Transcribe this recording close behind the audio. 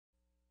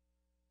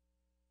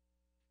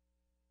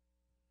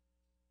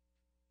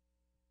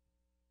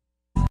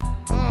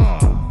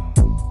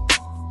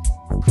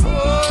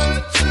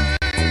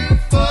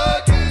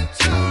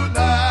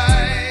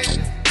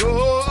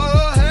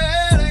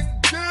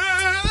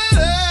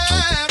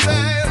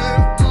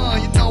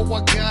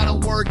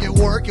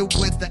working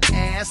with the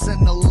ass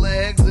and the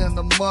legs and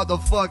the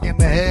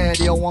motherfucking head.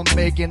 Yo, I'm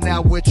making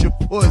out with your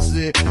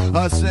pussy.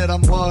 I said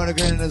I'm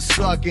working and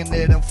sucking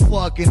it and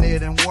fucking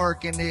it and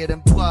working it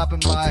and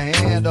popping my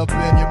hand up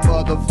in your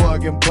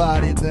motherfucking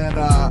body. Then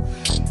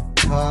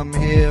come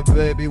here,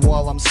 baby,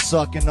 while I'm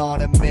sucking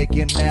on and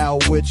making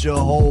out with your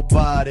whole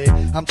body.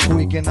 I'm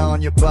tweaking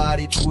on your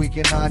body,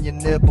 tweaking on your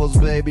nipples,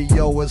 baby.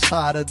 Yo, it's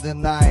hotter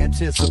than I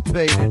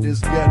anticipated. It's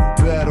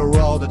getting better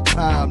all the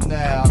time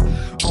now.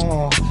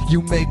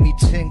 You make me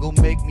tingle,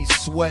 make me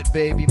sweat,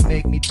 baby.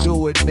 Make me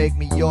do it, make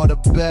me you're the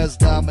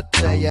best. I'ma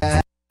tell you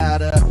how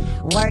to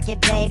work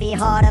it, baby,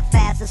 harder,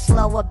 faster,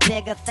 slower,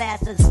 bigger,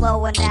 faster,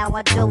 slower. Now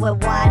I do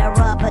it wider,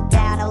 up or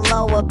down or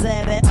lower,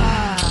 baby.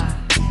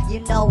 You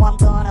know I'm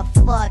gonna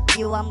fuck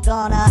you, I'm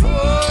gonna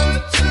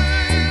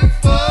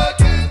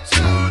fucking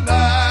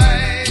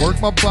tonight. Work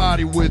my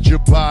body with your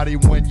body.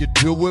 When you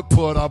do it,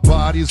 put our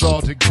bodies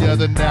all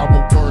together. Now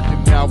we're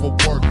working, now we're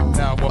working,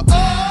 now we're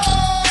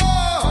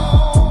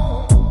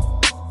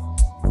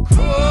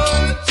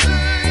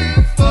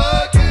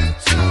fucking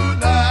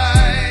tonight.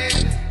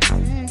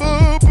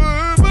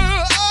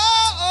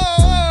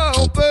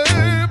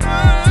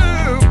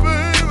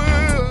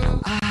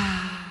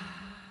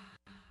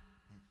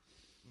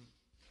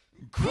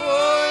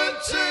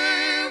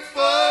 Quarantine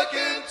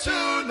fucking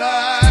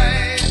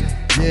tonight.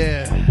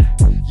 Yeah,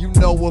 you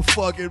know we're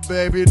fucking,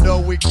 baby. Know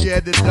we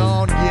get it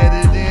on,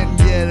 get it in,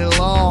 get it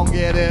long,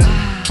 get it.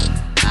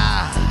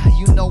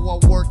 You know I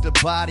work the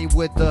body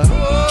with the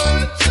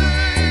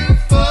quarantine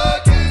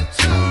fucking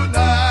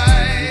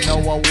tonight. You know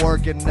I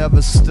work it,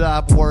 never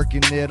stop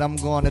working it. I'm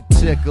gonna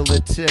tickle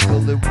it,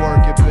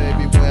 work it,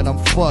 baby, when I'm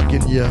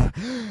fucking you.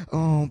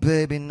 Oh,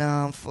 baby,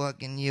 now I'm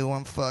fucking you,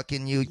 I'm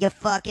fucking you. You're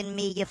fucking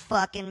me, you're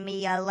fucking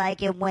me. I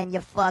like it when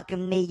you're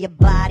fucking me. Your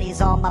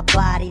body's on my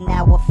body,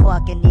 now we're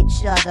fucking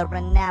each other.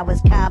 And now it's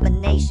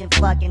combination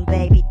fucking,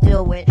 baby,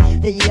 do it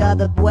the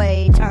other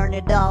way. Turn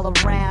it all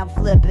around,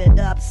 flip it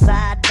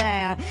upside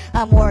down.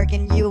 I'm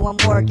working you, I'm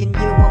working you,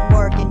 I'm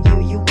working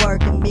you. You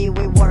working me,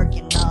 we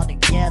working all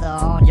together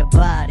on your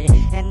body.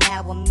 And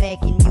now I'm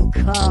making you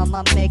come,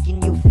 I'm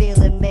making you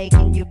feel it,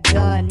 making you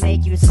done.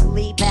 Make you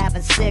sleep, have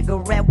a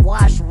cigarette,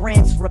 wash,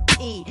 rinse,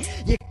 repeat.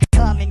 You're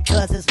coming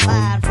cause it's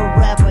mine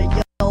forever.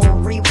 Yo,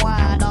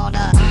 rewind on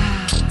a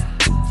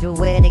do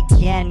it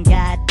again,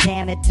 god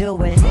damn it,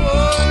 do it.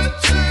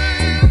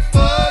 Quarantine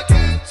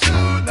fucking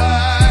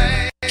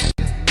tonight.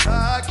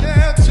 I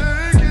can't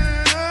take it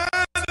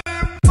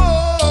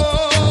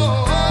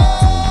anymore.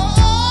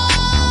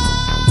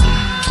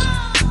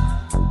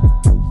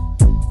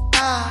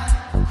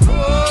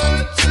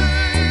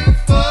 Quarantine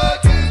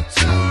fucking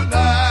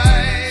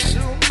tonight.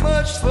 Too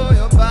much for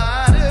your body.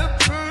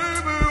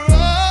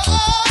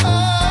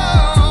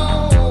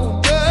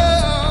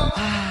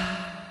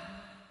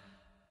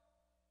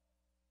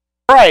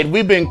 Right,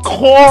 we've been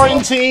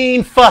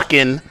quarantine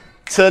fucking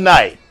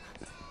tonight.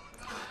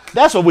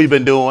 That's what we've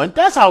been doing.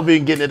 That's how we've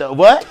been getting it up.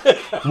 What?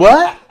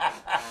 What?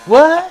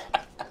 What?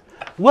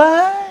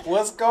 What?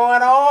 What's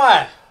going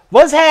on?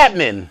 What's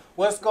happening?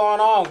 What's going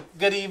on?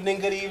 Good evening,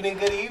 good evening,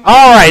 good evening.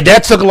 All right,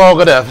 that took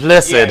long enough.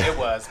 Listen. Yeah, it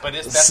was, but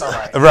that's all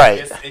right.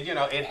 Right. You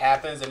know, it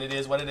happens and it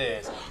is what it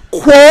is.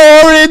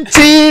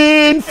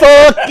 Quarantine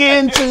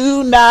fucking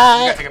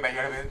tonight. You gotta take it back.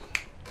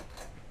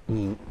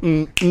 You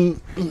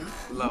gotta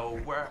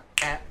lower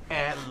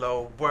and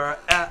lower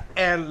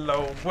and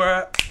lower.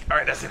 All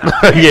right, that's it.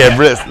 Yeah,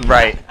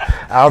 right.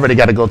 I already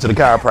got to go to the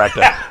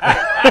chiropractor.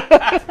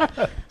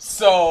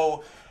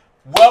 So,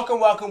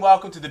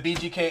 welcome to the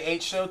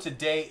BGKH show.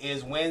 Today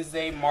is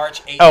Wednesday,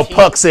 March 18th. Oh,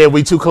 Puck said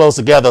we too close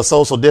together,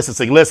 social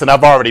distancing. Listen, I'm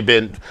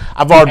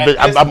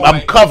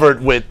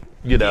covered with,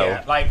 you know.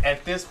 Yeah, like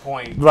at this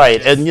point.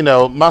 Right, and you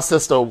know, my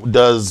sister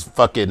does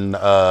fucking,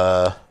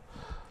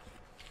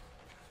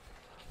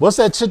 what's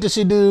that shit that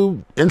she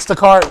do?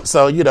 Instacart.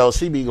 So, you know,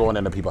 she be going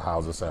into people's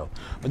houses. So,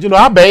 but you know,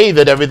 I bathe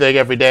and everything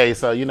every day.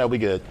 So, you know, we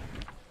good.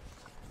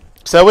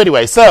 So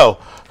anyway,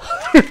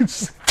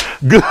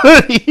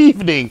 good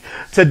evening.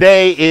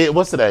 Today is,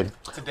 what's today?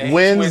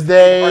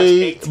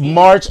 Wednesday,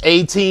 March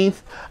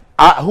 18th.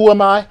 Who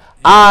am I?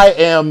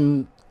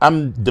 I'm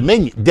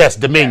Dominion. Yes,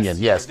 Dominion.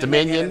 Yes,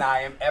 Dominion. And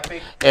I am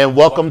Epic. And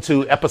welcome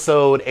to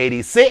episode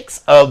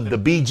 86 of the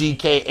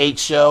BGKH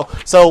show.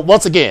 So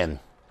once again,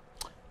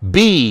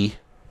 B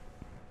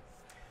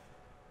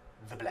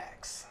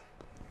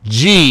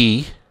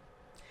G,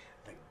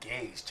 the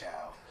gays,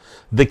 child.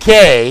 The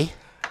K.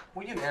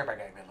 Well, you know, everybody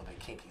got to be a little bit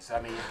kinky. So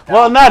I mean,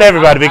 well, not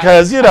everybody,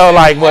 because you know,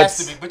 like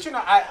what's. But you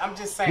know, I'm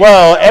just saying.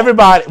 Well,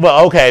 everybody.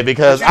 Well, okay,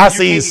 because I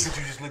see. You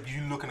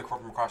looking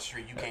from across the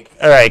street, you can't.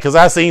 All right, because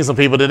I seen some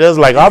people that is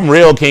like, I'm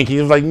real kinky.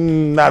 It's like,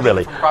 not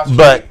really.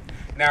 But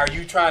now, are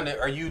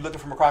you looking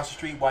from across the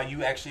street while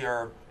you actually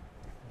are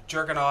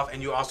jerking off,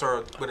 and you also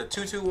are with a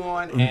tutu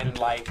on and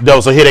like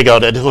no? So here they go.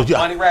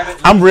 Bunny rabbit.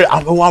 I'm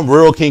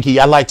real kinky.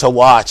 I like to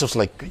watch. I was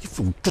like, get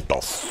the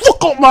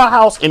fuck out my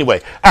house.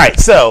 Anyway, all right.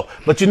 So,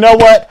 but you know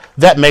what?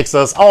 That makes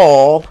us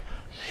all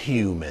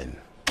human.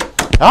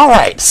 All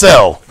right.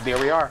 So there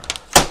we are.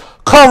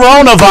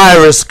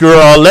 Coronavirus,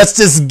 girl. Let's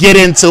just get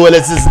into it.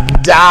 Let's just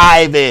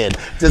dive in.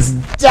 Just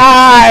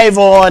dive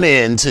on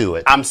into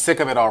it. I'm sick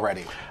of it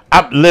already.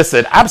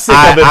 Listen, I'm sick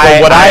of it,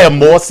 but what I am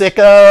more sick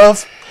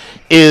of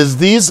is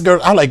these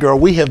girls. I'm like, girl,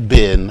 we have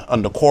been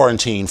under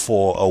quarantine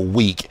for a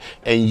week,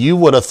 and you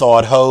would have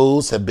thought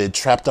hoes have been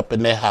trapped up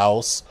in their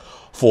house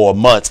for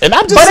months. And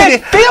I'm just saying,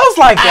 it feels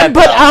like that.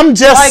 But I'm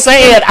just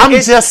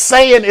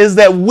saying is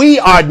that we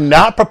are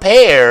not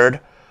prepared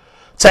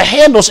to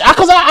handle.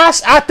 Because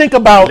I think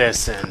about.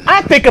 Listen.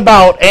 I think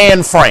about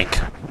Anne Frank.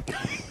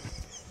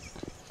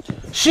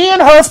 She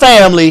and her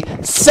family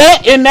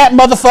sat in that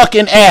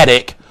motherfucking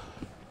attic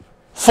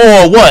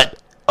for what?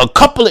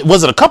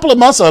 Was it a couple of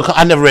months?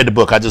 I never read the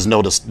book. I just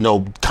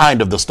know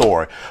kind of the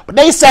story. But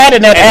they sat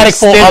in that attic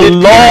for a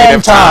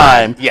long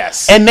time.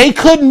 Yes. And they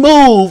couldn't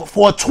move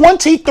for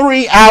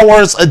 23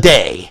 hours a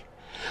day.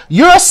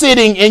 You're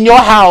sitting in your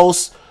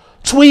house,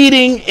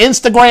 tweeting,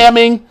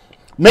 Instagramming,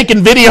 making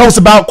videos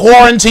about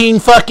quarantine,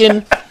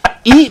 fucking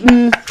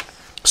eating,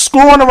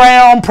 screwing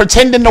around,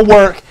 pretending to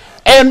work.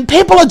 And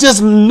people are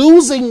just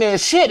losing their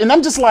shit, and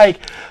I'm just like,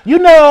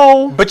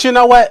 But you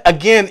know what?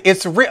 Again,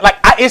 it's real. Like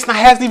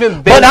hasn't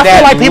even been. But I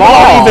feel like people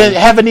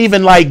haven't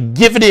even like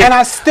given it. And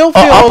I still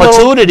feel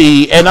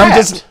opportunity. And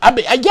trapped.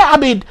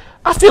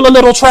 I feel a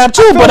little trapped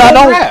too. But I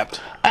don't.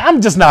 Trapped.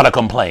 I'm just not a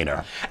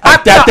complainer. I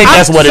think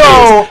that's what it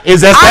is.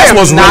 That's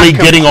what's really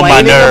getting on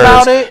my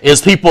nerves. Is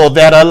people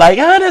that are like,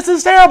 this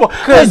is terrible.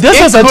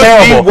 This isn't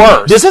terrible.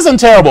 Worse. This isn't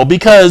terrible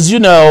because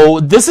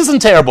this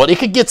isn't terrible. It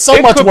could get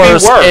so much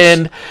worse.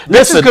 And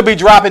this could be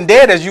dropping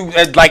dead as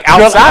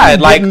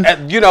outside,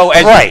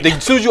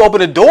 as soon as you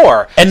open the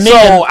door. And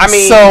then,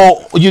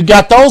 so you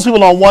got those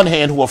people on one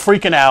hand who are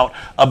freaking out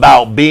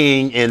about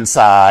being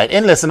inside.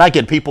 And listen, I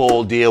get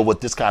people deal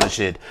with this kind of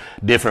shit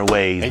different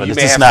ways, and but you it's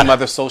may just have not some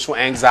other social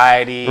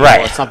anxiety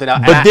or something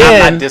else. But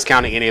then, I'm not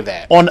discounting any of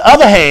that. On the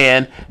other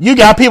hand, you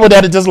got people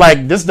that are just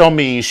like, this don't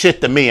mean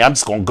shit to me. I'm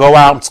just going to go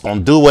out. I'm just going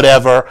to do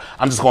whatever.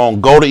 I'm just going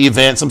to go to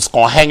events. I'm just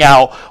going to hang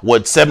out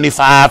with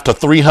 75 to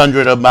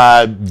 300 of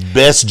my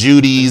best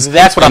Judies.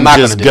 That's what I'm not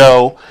going to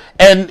go.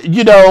 And,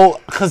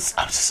 because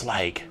I'm just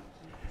like,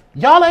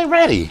 y'all ain't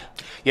ready.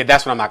 Yeah,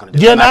 that's what I'm not going to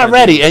do. You're not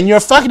ready. And you're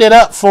fucking it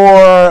up for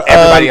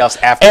everybody else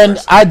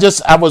afterwards. And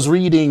I was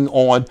reading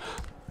on...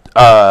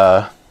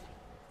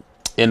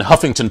 in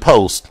Huffington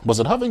Post, was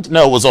it Huffington?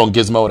 No, it was on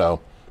Gizmodo,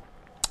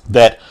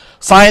 that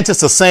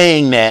scientists are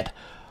saying that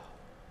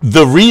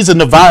the reason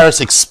the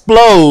virus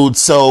explodes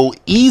so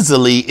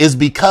easily is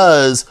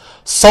because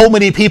so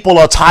many people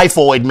are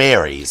typhoid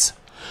Marys.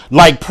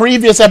 Like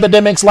previous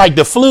epidemics, like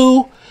the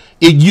flu,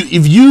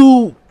 if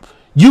you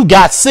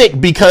got sick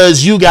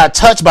because you got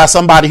touched by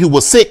somebody who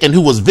was sick and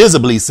who was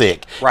visibly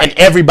sick, and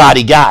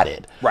everybody got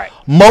it. Right.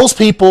 Most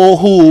people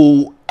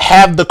who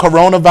have the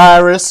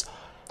coronavirus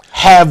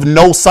have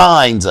no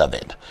signs of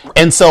it.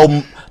 And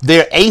so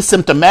they're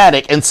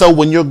asymptomatic. And so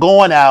when you're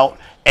going out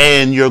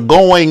and you're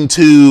going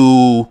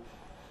to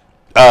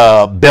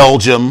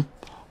Belgium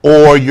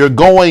or you're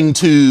going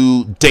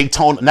to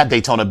not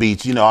Daytona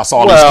Beach, I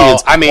saw these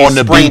kids on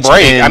the spring beach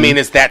break.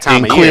 It's that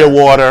time in of year.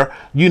 Clearwater,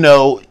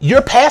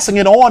 you're passing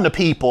it on to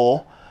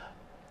people.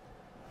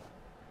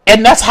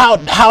 And that's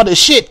how the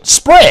shit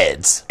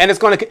spreads. And it's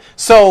going to...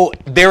 So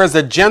there is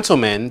a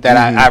gentleman that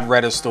I've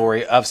read a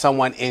story of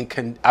someone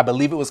in, I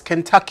believe it was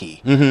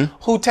Kentucky,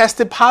 who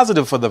tested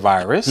positive for the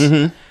virus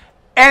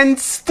and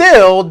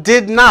still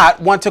did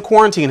not want to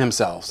quarantine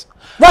himself.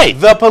 Right.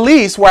 The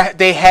police,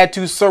 they had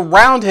to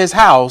surround his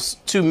house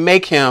to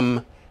make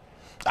him...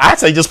 I'd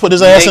say just put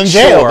his ass in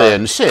jail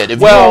then. Shit.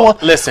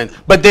 Listen,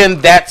 but then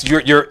that's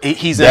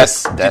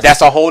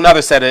that's a whole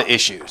nother set of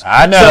issues.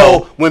 I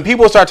know. So when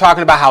people start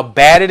talking about how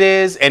bad it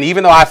is, and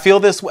even though I feel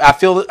like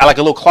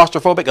a little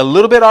claustrophobic a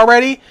little bit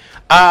already,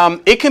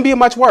 it can be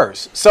much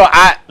worse. So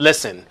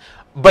listen.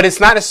 But it's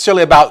not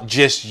necessarily about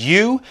just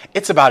you.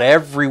 It's about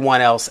everyone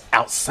else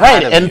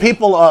outside of and you.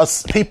 people,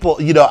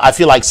 I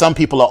feel like some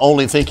people are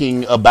only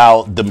thinking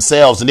about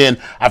themselves. And then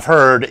I've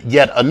heard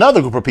yet another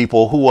group of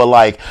people who are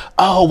like,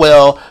 oh,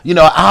 well,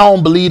 I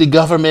don't believe the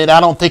government. I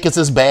don't think it's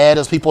as bad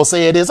as people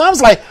say it is. I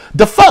was like,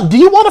 the fuck? Do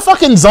you want a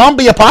fucking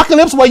zombie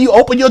apocalypse where you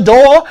open your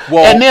door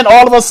and then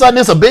all of a sudden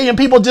it's a billion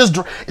people just...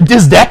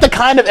 Is that the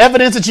kind of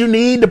evidence that you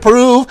need to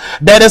prove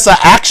that it's an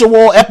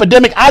actual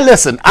epidemic? I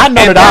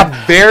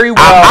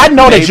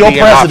know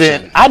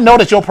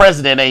that your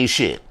president ain't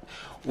shit.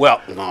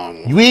 Well,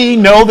 we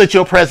know that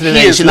your president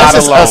ain't shit. Let's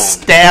just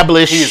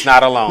establish. He is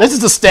not alone. Let's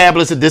just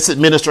establish that this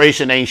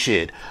administration ain't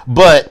shit.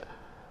 But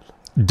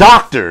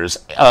doctors,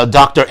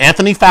 Dr.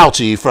 Anthony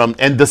Fauci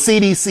and the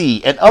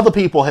CDC and other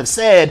people have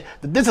said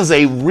that this is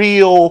a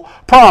real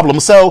problem.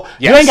 So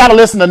you ain't got to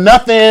listen to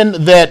nothing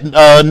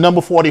that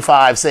number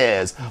 45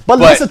 says, but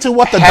listen to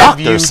what the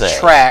doctors say. Have you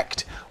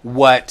tracked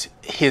what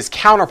his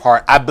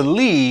counterpart, I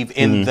believe,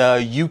 in the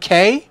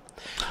UK?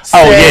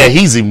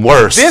 He's even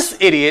worse. This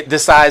idiot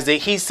decides that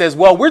he says,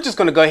 well, we're just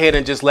going to go ahead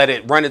and just let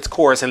it run its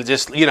course and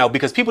just,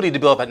 because people need to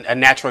build up a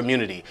natural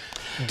immunity.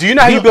 Do you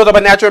know how you build up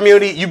a natural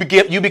immunity?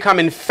 You become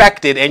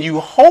infected and you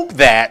hope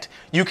that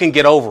you can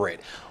get over it.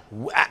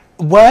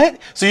 What?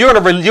 So you're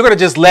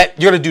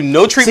gonna do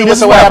no treatment See,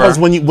 this whatsoever. is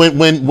what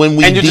happens when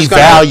we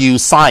devalue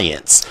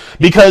science,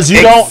 because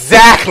you don't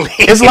exactly.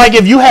 It's like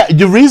if you have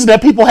the reason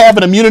that people have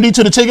an immunity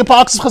to the chicken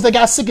pox is because they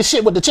got sick of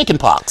shit with the chicken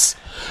pox.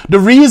 The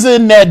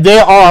reason that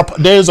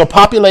there's a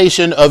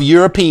population of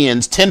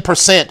Europeans,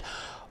 10%,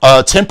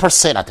 I think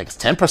it's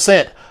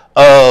 10%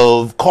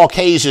 of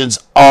Caucasians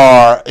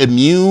are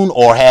immune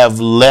or have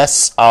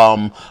less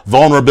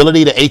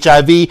vulnerability to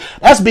HIV.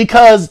 That's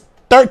because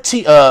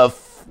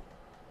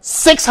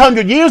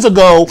 600 years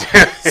ago,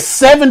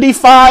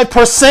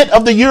 75%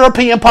 of the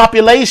European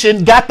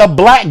population got the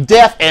Black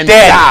Death and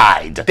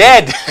died.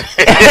 Dead.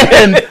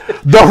 And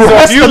the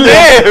rest of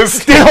them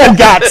still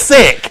got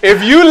sick.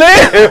 If you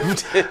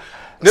lived,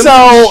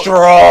 so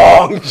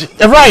strong.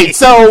 Right.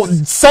 So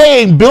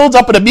saying builds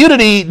up an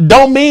immunity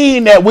don't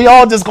mean that we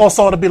all just gonna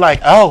sort of be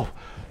like, oh,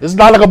 it's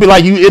not gonna be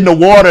like you in the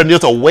water and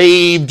just a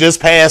wave just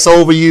pass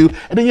over you,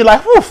 and then you're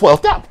like, whew, well,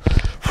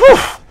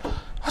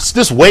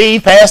 this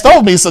wave passed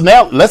over me, so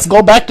now let's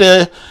go back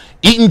to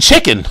eating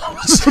chicken.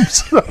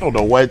 I don't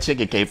know where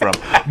chicken came from,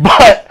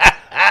 but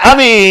I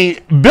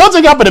mean,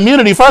 building up an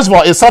immunity, first of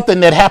all, is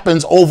something that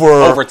happens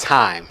over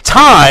time.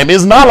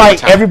 It's not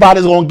like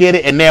everybody's gonna get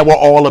it and now we're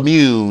all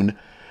immune.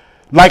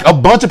 Like, a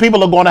bunch of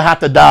people are going to have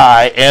to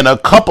die, and a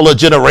couple of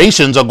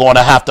generations are going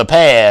to have to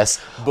pass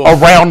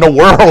around the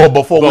world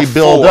before we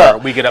build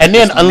up. And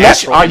then,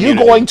 are you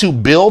going to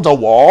build a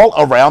wall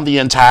around the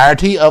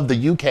entirety of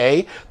the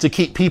UK to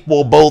keep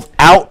people both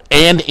out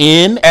and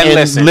in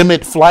and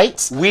limit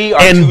flights? We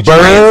are and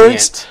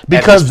birds,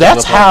 because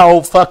that's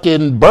how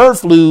fucking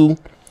the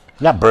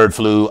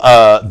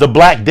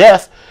Black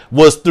Death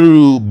was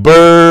through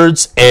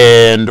birds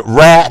and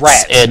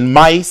rats and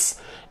mice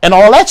and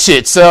all that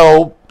shit.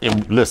 So.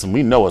 And listen,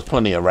 we know there's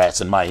plenty of rats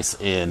and mice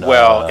in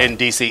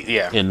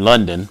DC, in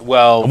London.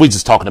 Well, we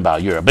just talking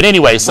about Europe. But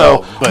anyway,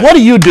 so what are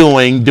you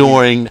doing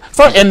during?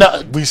 So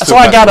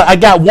I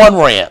got one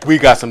rant. We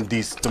got some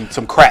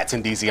crats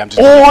in DC. I'm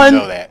just letting you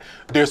know that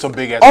there's some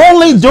big ass.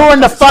 Only during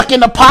the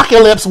fucking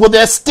apocalypse will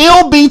there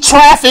still be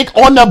traffic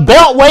on the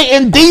Beltway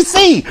in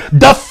DC.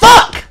 The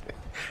fuck?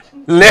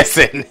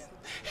 Listen,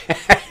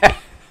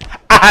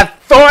 I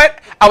thought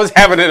I was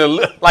having an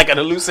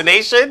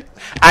hallucination.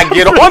 I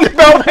get on the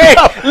Beltway.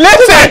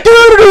 Listen,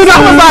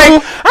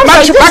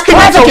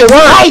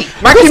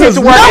 my commute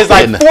to work is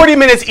like 40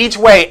 minutes each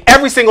way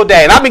every single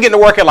day. And I've been getting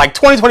to work at like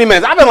 20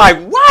 minutes. I've been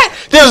like, what?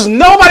 There's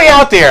nobody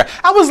out there.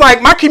 I was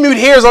like, my commute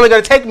here is only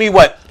going to take me,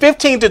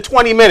 15 to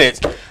 20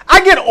 minutes.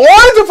 I get on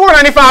to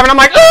 495 and I'm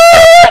like,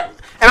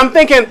 and I'm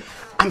thinking,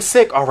 I'm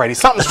sick already.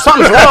 Something's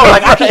wrong.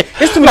 Like,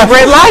 it's too many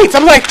red lights.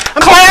 I'm like,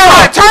 put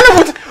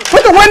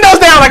the windows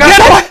down. Like,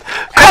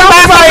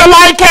 the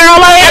light,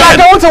 Caroline. And I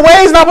go into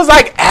Waze and I was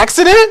like,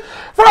 accident?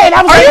 Right.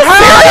 I was like,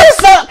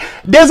 serious?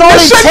 There's only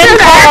 10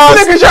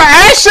 cars. Because your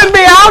ass shouldn't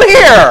be out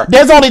here.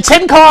 There's only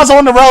 10 cars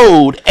on the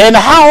road, and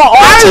how are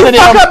all 10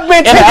 of them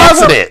in an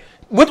accident?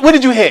 What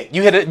did you hit?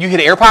 You hit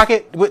an air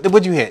pocket?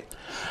 What'd you hit?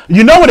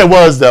 You know what it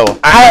was though.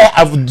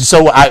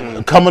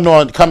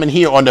 Coming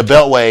here on the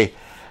Beltway.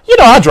 You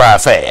know, I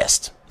drive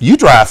fast. You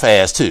drive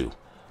fast too.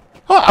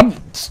 Well,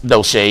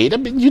 no shade. I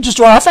mean, you just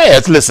drive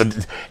fast.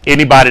 Listen,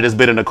 anybody that's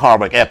been in a car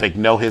like Epic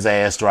know his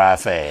ass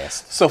drive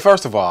fast. So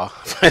first of all,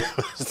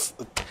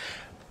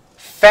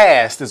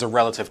 fast is a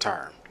relative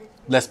term.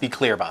 Let's be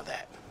clear about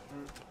that.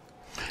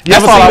 You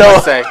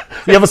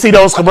ever see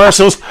those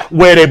commercials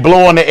where they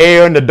blow in the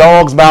air and the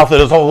dog's mouth and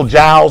there's whole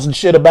jowls and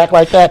shit back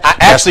like that? I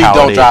actually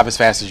don't drive as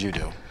fast as you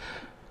do.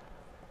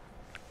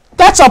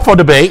 That's up for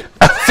debate.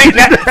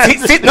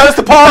 Notice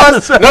the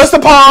pause.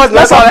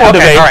 That's up for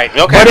debate. All right. Okay.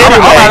 But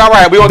anyway, all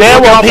right. There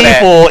were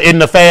people in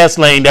the fast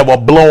lane that were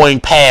blowing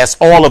past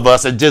all of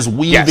us and just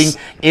weaving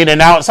in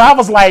and out. So I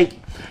was like,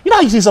 you know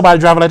how you see somebody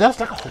driving like that? I was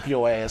like, I hope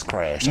your ass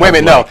crashed. Wait a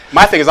minute, no.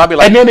 My thing is, I'll be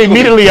like, and then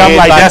immediately I'm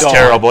like, that's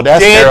terrible.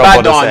 That's terrible to say. Dead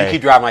by dawn. You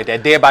keep driving like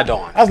that. Dead by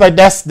dawn. I was like,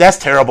 that's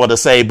terrible to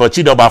say. But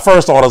you know, my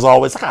first thought is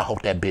always like, I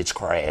hope that bitch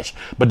crashed.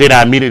 But then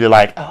I immediately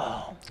like,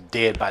 oh,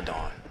 dead by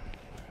dawn.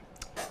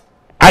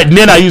 And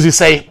then I usually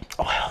say,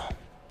 well,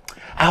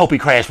 I hope he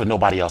crashed but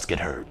nobody else get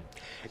hurt.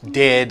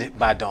 Dead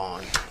by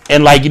dawn.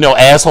 And like, you know,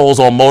 assholes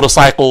on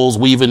motorcycles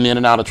weaving in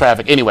and out of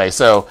traffic. Anyway,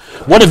 so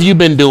what have you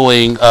been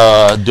doing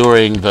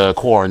during the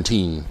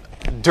quarantine?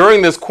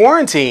 During this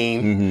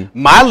quarantine,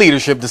 my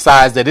leadership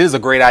decides that it is a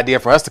great idea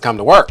for us to come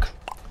to work.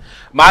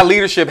 My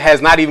leadership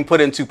has not even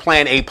put into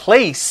plan a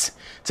place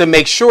to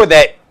make sure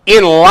that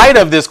in light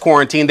of this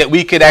quarantine that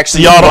we could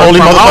actually y'all the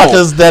only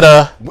motherfuckers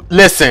that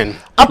listen.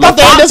 I thought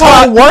they had this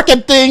whole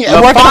working thing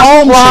and working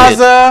home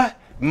Plaza, shit.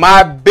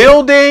 My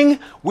building,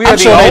 we are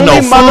the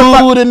only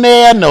food in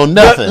there, no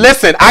nothing.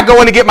 Listen, I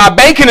go in to get my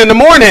bacon in the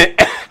morning.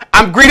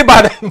 I'm greeted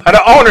by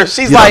the owner.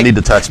 She's like, you don't need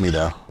to touch me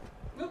though.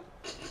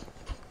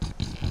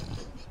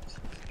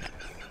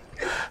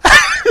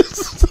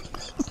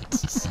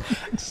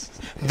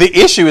 The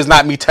issue is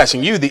not me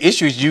touching you. The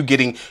issue is you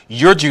getting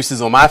your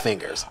juices on my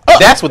fingers.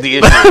 That's what the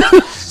issue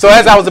is. So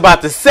as I was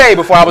about to say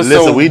before I was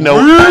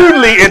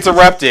rudely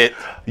interrupted.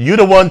 You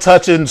the one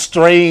touching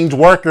strange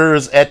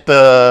workers at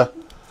the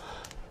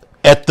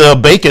at the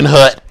Bacon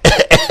Hut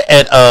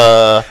at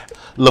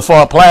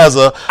LaFont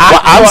Plaza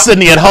while I'm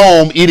sitting at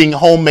home eating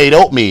homemade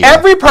oatmeal.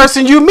 Every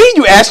person you meet,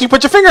 you ask you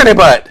put your finger in their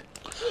butt.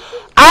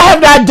 I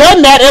have not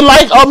done that in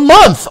like a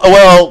month.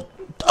 Well,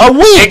 a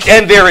week.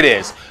 And there it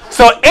is.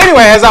 So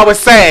anyway, as I was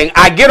saying,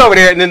 I get over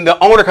there, and then the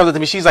owner comes up to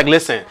me. She's like,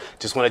 "Listen,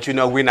 just want to let you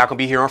know we're not going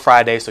to be here on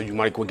Friday, so you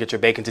want to go get your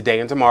bacon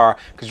today and tomorrow.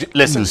 Because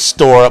listen, you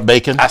store up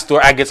bacon. I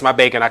get my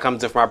bacon. I come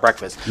to for my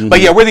breakfast.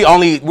 But yeah, we're the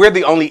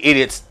only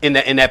idiots in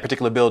that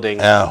particular building.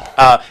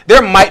 Oh.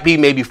 There might be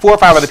maybe 4 or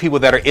 5 other people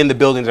that are in the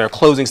building that are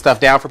closing stuff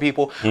down for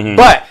people.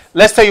 But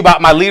let's tell you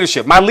about my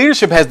leadership. My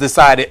leadership has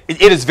decided.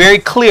 It is very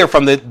clear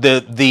from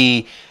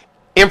the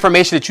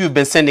information that you've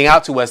been sending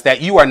out to us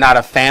that you are not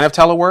a fan of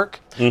telework.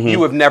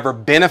 You have never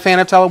been a fan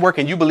of telework,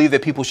 and you believe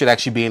that people should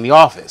actually be in the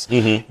office.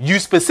 You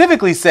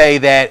specifically say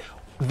that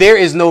there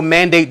is no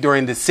mandate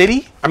in the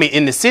city,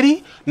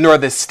 nor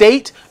the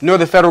state, nor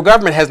the federal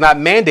government has not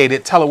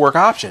mandated telework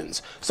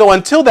options. So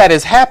until that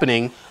is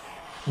happening,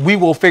 we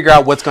will figure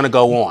out what's going to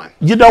go on.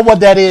 You know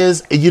what that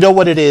is? You know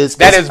what it is?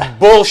 That is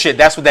bullshit.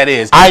 That's what that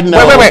is. I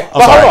know. Wait.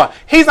 But hold on.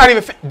 He's not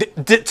even...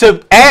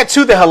 To add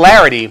to the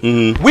hilarity,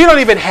 we don't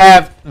even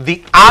have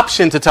the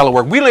option to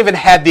telework. We don't even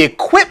have the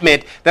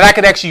equipment that I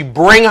could actually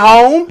bring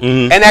home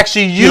and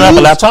actually use. You don't have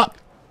a laptop?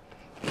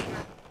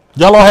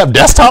 Y'all don't have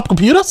desktop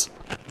computers?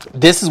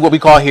 This is what we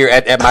call here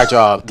at my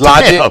job.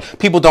 Logic. Damn.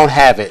 People don't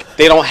have it.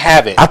 They don't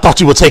have it. I thought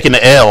you were taking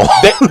the L.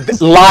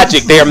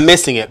 Logic, they are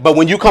missing it. But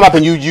when you come up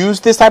and you use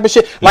this type of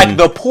shit, like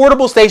the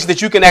portable station that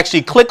you can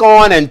actually click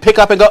on and pick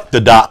up and go.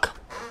 The dock.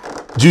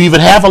 Do you even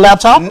have a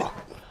laptop?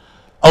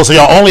 Oh, so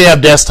y'all only have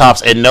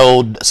desktops and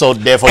so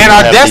therefore. And you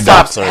our don't have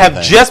desktops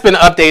have just been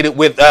updated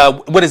with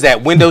what is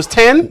that? Windows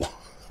 10. I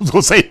was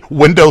gonna say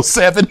Windows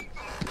 7.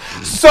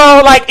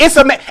 So like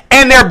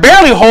and they're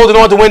barely holding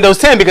on to Windows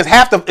 10 because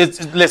half the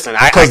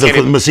because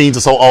the machines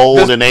are so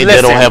old and they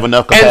don't have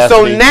enough capacity. And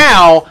so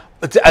now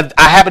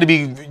I happen to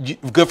be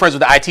good friends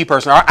with the IT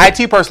person. Our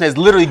IT person has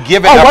literally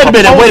given. Oh, wait a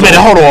minute,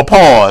 hold on,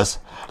 pause.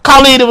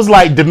 Colleen, it was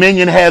like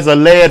Dominion has a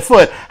lead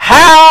foot.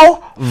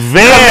 How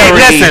dare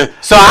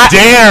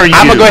you?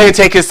 I'm gonna go ahead and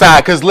take his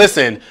side because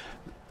listen,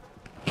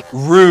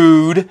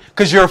 rude,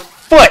 because your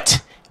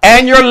foot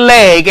and your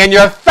leg and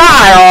your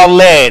thigh are all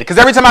lead. Because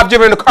every time I've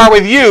driven in the car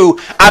with you,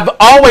 I've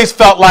always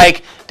felt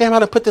like, damn,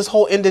 I'd have put this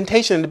whole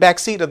indentation in the back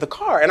seat of the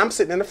car, and I'm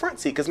sitting in the front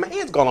seat because my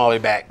head's gone all the way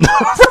back.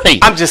 Right.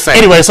 I'm just saying.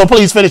 Anyway, so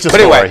please finish your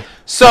story. Anyway,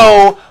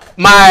 so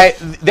our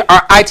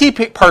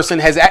IT person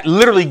has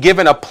literally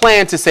given a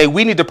plan to say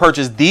we need to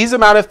purchase these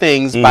amount of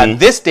things by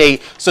this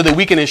date so that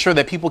we can ensure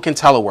that people can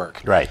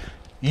telework. Right.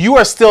 You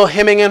are still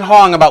hemming and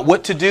hawing about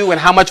what to do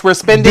and how much we're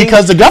spending.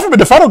 Because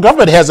the federal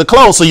government has it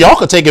closed, so y'all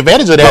could take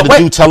advantage of that to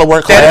do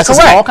telework classes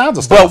and all kinds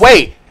of stuff. But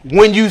wait,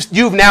 when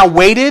you've now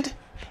waited,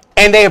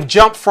 and they have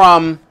jumped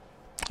from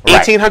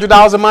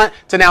 $1,800 a month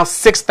to now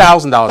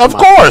 $6,000 a month. Of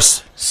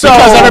course. So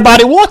because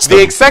everybody wants them.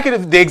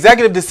 The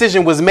executive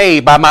decision was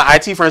made by my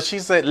IT friend. She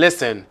said,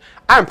 listen,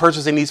 I'm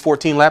purchasing these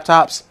 14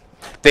 laptops.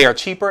 They are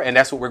cheaper, and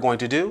that's what we're going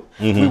to do.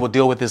 We will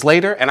deal with this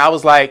later. And I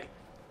was like,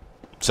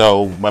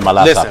 so when my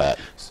laptop at?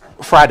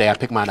 Friday, I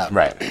picked mine up.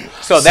 Right.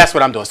 So that's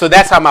what I'm doing. So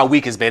that's how my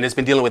week has been. It's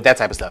been dealing with that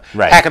type of stuff.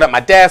 Right. Packing up my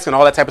desk and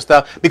all that type of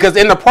stuff. Because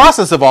in the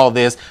process of all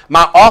this,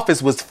 my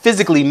office was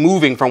physically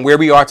moving from where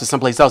we are to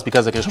someplace else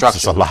because of construction.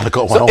 It's a lot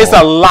going on. It's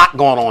a lot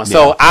going on. Yeah.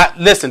 So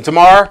listen,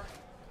 tomorrow.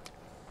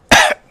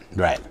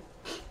 Right.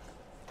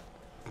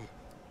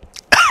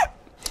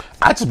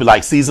 I just be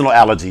like seasonal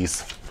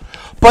allergies.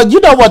 But you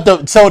know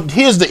what? So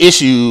here's the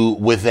issue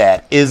with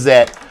that is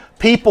that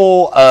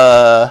people,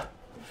 a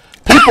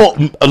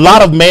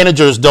lot of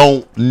managers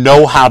don't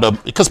know how to,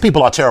 because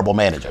people are terrible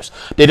managers.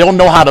 They don't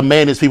know how to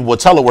manage people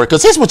with telework.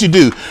 Because here's what you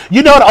do.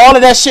 You know all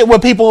of that shit where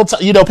people,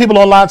 people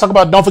online talk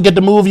about don't forget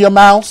to move your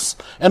mouse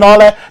and all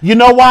that. You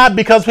know why?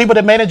 Because people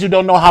that manage you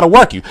don't know how to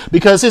work you.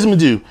 Because here's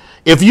what you do.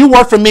 If you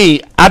work for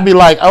me, I'd be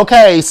like,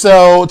 okay,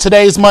 so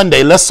today's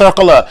Monday. Let's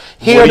circle up.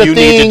 Here are the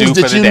things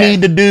that you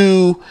need to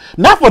do.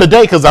 Not for the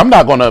day, because I'm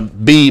not going to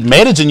be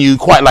managing you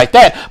quite like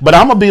that. But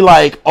I'm going to be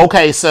like,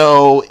 okay,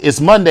 so it's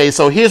Monday.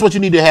 So here's what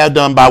you need to have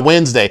done by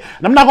Wednesday.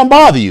 And I'm not going to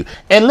bother you.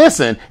 And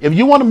listen, if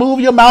you want to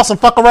move your mouse and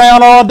fuck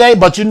around all day,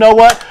 but you know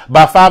what?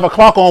 By 5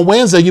 o'clock on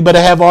Wednesday, you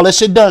better have all that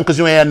shit done because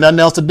you ain't had nothing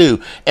else to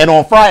do. And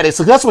on Friday,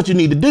 so that's what you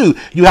need to do.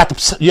 You have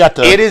to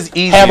it is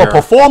easier. Have a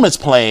performance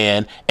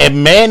plan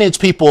and manage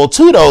people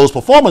to those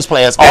performance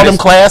plans. All them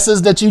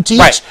classes that you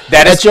teach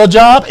at your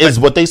job is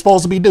what they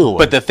supposed to be doing.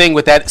 But the thing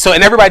with that,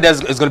 and everybody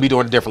is going to be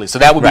doing it differently. So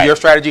that would be your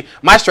strategy.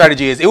 My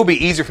strategy is it would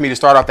be easier for me to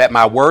start off at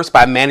my worst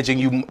by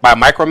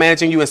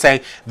micromanaging you and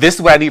saying, this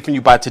is what I need from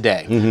you by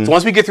today. So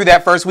once we get through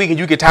that first week and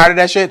you get tired of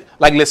that shit,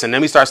 like, listen,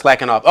 let me start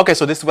slacking off. Okay,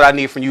 so this is what I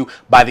need from you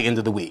by the end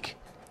of the week.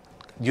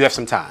 You have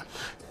some time.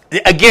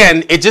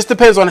 Again, it just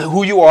depends on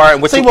who you are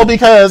and what. See, well,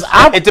 because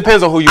it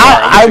depends on who you are.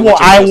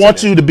 I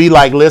want you to be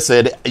like,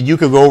 listen, you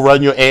could go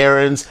run your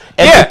errands.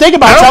 And think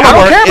about telework. I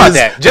don't care about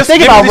that. Just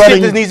think about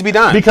running. This needs to be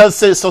done. Because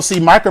see,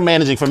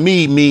 micromanaging for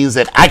me means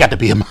that I got to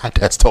be at my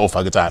desk the whole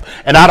fucking time,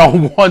 and I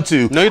don't want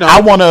to. No, you don't.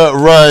 I want to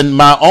run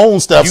my own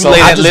stuff, so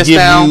I just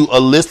give you a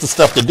list of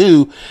stuff to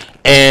do.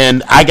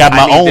 And I got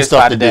my own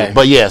stuff to do.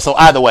 But yeah, so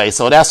either way,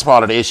 so that's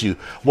part of the issue.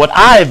 What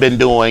I have been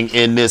doing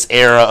in this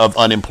era of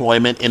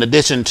unemployment, in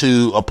addition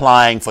to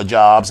applying for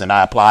jobs, and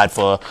I applied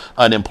for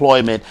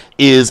unemployment,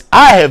 is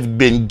I have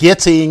been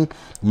getting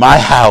my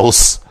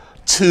house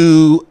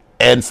to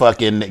and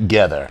fucking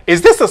together.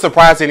 Is this a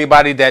surprise to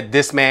anybody that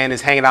this man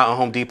is hanging out in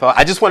Home Depot?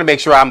 I just want to make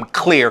sure I'm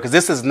clear, because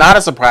this is not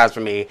a surprise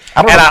for me.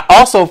 I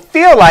also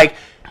feel like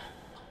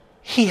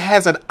he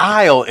has an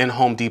aisle in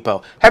Home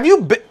Depot. Have you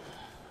been...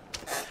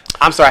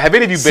 I'm sorry, have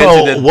any of you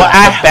been to the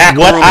back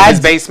room in his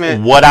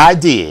basement? What I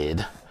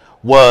did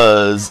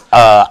was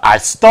I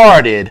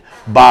started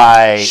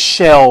by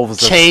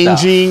shelves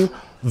changing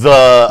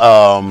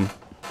the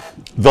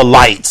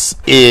lights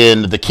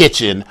in the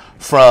kitchen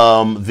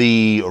from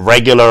the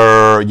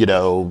regular,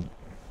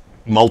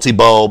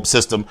 multi-bulb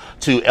system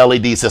to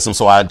LED system.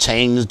 So I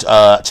changed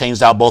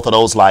out both of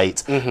those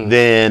lights.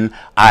 Then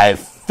I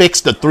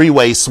fixed the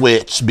three-way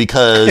switch,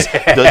 because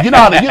sometimes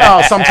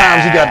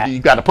you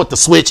got to put the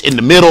switch in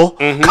the middle,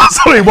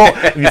 so it won't,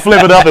 if you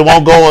flip it up, it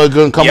won't go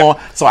and come on.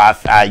 So I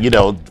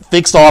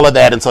fixed all of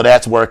that, and so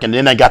that's working.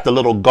 Then I got the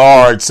little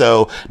guard,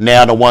 so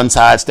now the one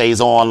side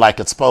stays on like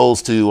it's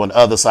supposed to on the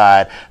other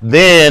side.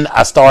 Then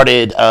I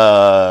started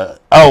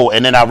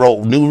and then I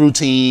wrote new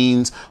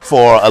routines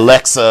for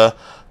Alexa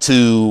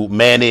to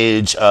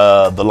manage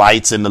the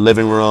lights in the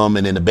living room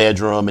and in the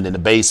bedroom and in the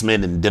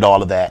basement, and did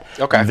all of that.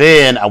 Okay.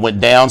 Then I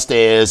went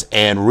downstairs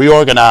and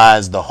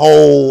reorganized the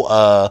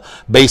whole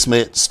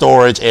basement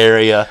storage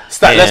area.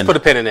 Let's put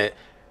a pin in it.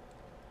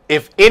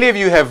 If any of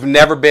you have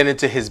never been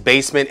into his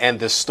basement and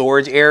the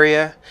storage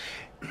area,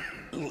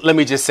 let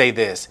me just say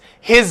this.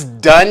 His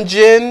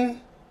dungeon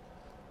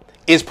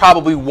is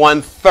probably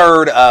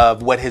 1/3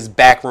 of what his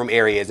backroom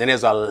area is, and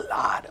there's a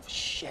lot of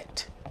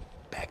shit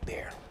back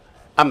there.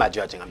 I'm not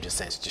judging. I'm just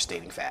saying, just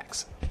stating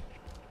facts.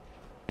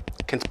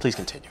 Please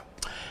continue.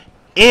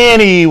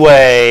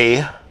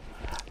 Anyway,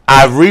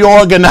 I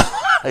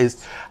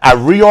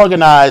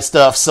reorganized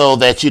stuff so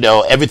that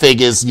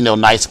everything is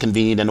nice,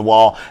 convenient in the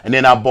wall. And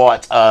then I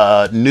bought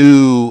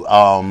new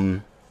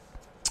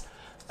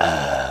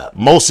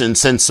motion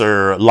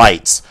sensor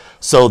lights,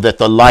 so that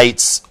the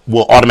lights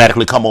will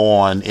automatically come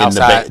on in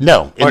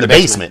the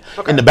basement.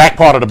 Okay. In the back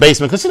part of the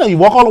basement. Because you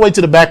walk all the way to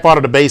the back part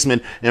of the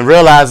basement and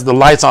realize the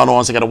lights aren't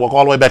on, so you got to walk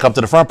all the way back up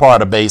to the front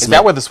part of the basement. Is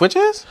that where the switch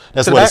is?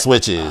 That's where the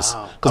switch is.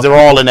 Because they're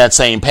all in that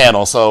same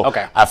panel. So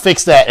I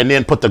fixed that and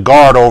then put the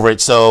guard over it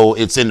so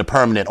it's in the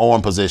permanent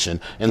on position.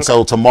 And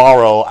so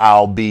tomorrow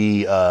I'll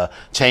be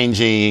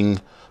changing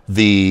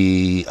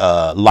the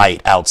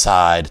light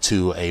outside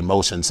to a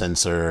motion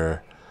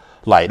sensor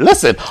light.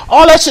 Listen,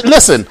 all that shit.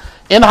 Listen,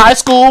 in high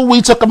school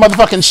we took a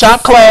motherfucking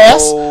shop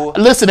class.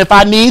 Listen, if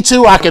I need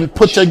to, I can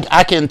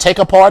take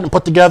apart and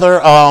put together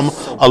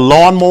a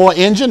lawnmower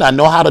engine. I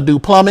know how to do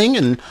plumbing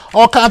and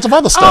all kinds of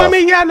other stuff. I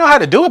mean, I know how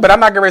to do it, but I'm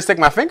not gonna stick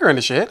my finger in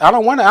the shit. I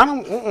don't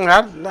don't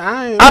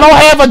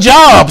have a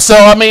job, so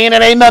I mean,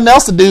 it ain't nothing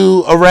else to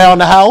do around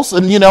the house,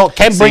 and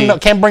can't bring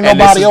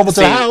nobody over to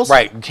the house.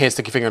 Right, you can't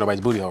stick your finger in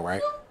nobody's booty hole,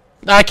 right?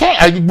 I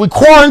can't. We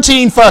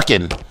quarantine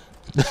fucking.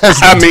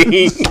 I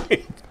mean.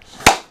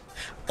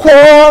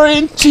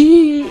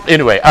 Quarantine.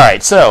 Anyway, all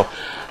right. So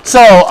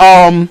let's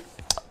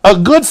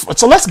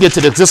get to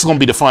this. This is going to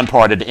be the fun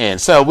part at the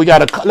end. So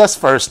let's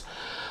first.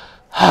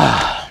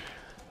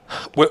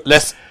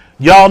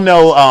 Y'all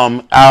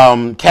know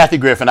Kathy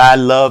Griffin. I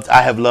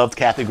have loved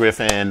Kathy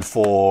Griffin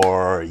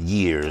for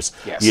years.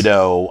 Yes.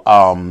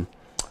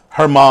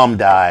 Her mom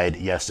died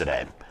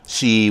yesterday.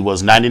 She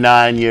was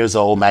 99 years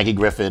old. Maggie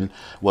Griffin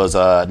was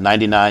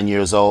 99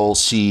 years old.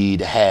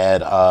 She'd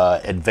had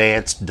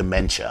advanced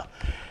dementia.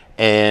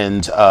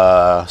 And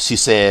she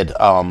said,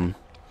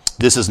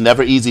 this is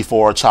never easy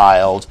for a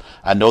child.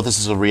 I know this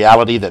is a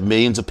reality that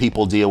millions of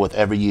people deal with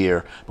every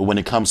year. But when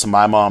it comes to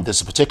my mom, this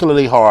is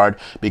particularly hard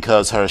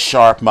because her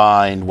sharp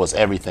mind was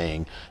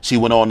everything. She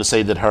went on to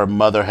say that her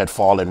mother had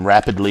fallen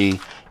rapidly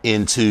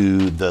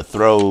into the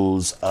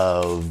throes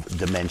of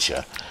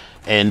dementia.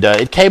 And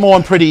it came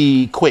on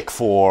pretty quick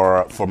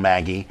for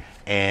Maggie.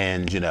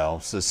 And,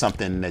 so it's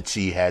something that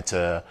she had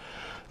to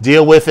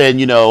deal with. And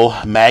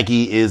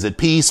Maggie is at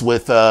peace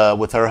with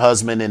her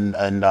husband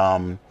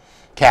and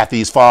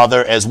Kathy's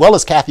father, as well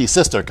as Kathy's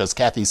sister, because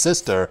Kathy's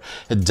sister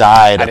had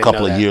died a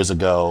couple of years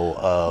ago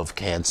of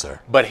cancer.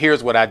 But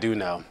here's what I do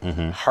know: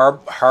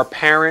 her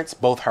parents,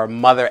 both her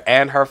mother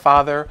and her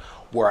father,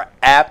 were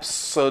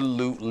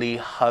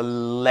absolutely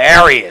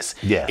hilarious.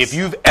 Yes. If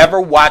you've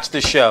ever watched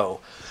the show,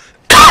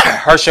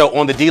 her show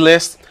On the D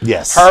List.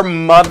 Yes. Her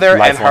mother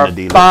Life and on her the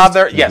D-List.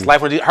 father. Yes,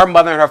 Life on the D. Her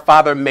mother and her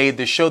father made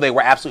the show. They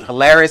were absolutely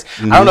hilarious.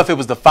 I don't know if it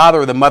was the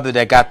father or the mother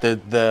that got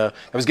that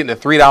was getting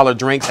the $3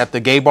 drinks at the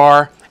gay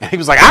bar, and he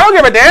was like, "I don't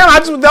give a damn. I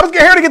was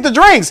here to get the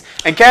drinks."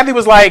 And Kathy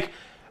was like,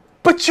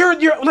 "But you're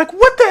like,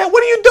 what the hell?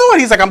 What are you doing?"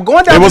 He's like, "I'm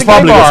going down to the gay bar."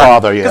 It was probably the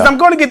father, yeah. Because I'm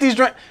going to get these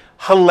drinks.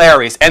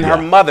 Hilarious. And her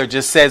mother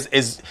just says,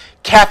 is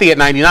Kathy at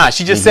 99.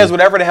 She just says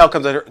whatever the hell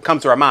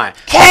comes to her mind.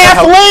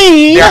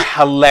 Kathleen! They're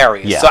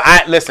hilarious. Yeah. So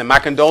listen, my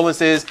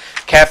condolences.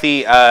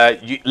 Kathy,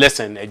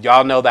 listen,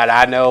 y'all know that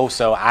I know.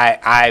 So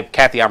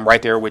Kathy, I'm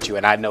right there with you.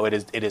 And I know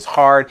it is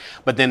hard.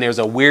 But then there's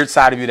a weird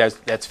side of you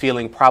that's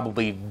feeling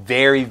probably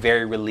very,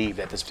 very relieved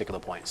at this particular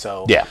point.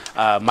 So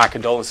my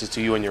condolences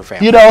to you and your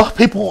family. You know,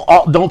 people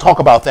don't talk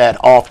about that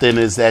often,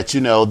 is that,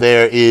 you know,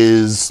 there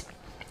is...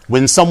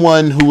 When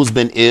someone who's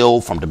been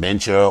ill from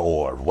dementia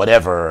or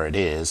whatever it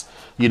is,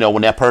 you know,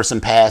 when that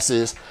person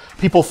passes,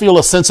 people feel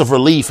a sense of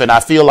relief. And I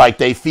feel like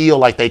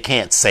they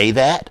can't say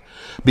that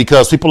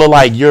because people are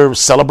like, you're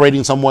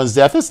celebrating someone's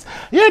death.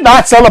 You're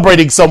not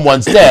celebrating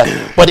someone's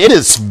death, but it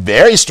is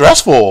very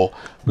stressful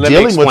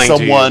dealing with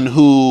someone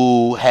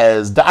who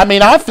has, I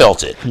mean, I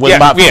felt it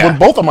when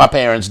both of my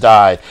parents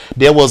died.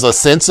 There was a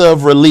sense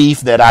of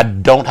relief that I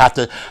don't have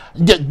to,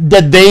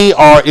 that they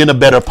are in a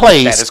better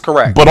place. That is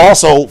correct. But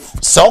also,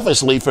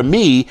 selfishly for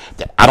me,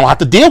 that I don't have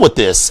to deal with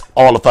this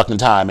all the fucking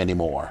time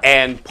anymore.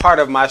 And part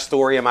of my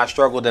story and my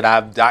struggle that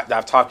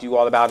I've talked to you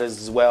all about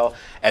is as well,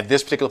 at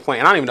this particular point,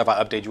 and I don't even know if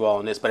I update you all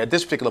on this, but at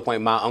this particular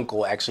point, my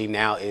uncle actually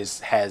now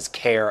has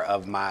care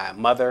of my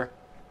mother.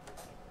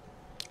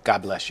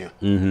 God bless you.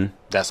 Mm-hmm.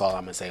 That's all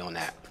I'm gonna say on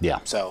that. Yeah.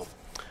 So,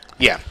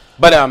 yeah.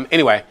 But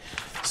anyway.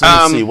 So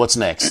let's see what's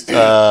next.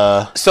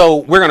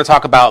 So we're going to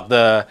talk about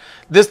the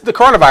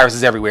coronavirus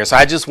is everywhere. So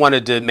I just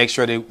wanted to make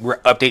sure that we're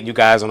updating you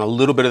guys on a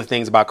little bit of the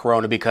things about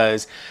corona,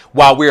 because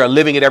while we are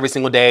living it every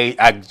single day,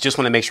 I just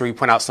want to make sure we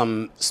point out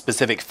some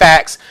specific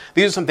facts.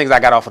 These are some things I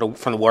got off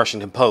from the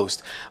Washington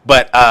Post.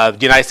 But the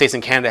United States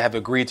and Canada have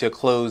agreed to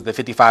close the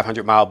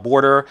 5,500-mile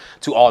border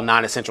to all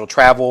non-essential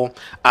travel.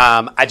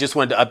 I just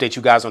wanted to update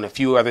you guys on a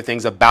few other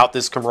things about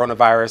this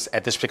coronavirus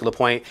at this particular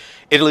point.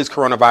 Italy's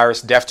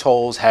coronavirus death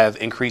tolls have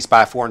increased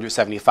by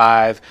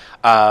 475.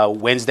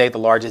 Wednesday, the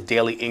largest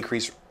daily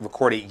increase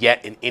recorded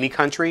yet in any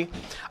country.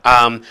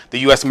 The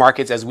U.S.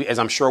 markets, as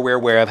I'm sure we're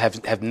aware of,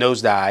 have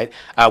nosedived,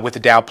 with the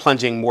Dow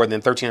plunging more than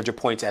 1,300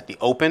 points at the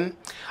open.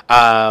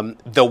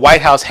 The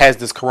White House has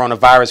this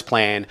coronavirus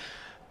plan,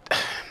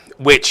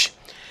 which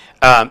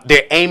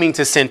they're aiming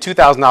to send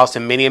 $2,000 to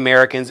many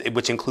Americans,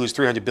 which includes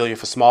 $300 billion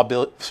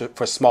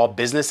for small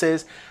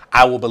businesses.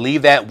 I will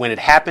believe that when it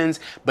happens,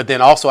 but then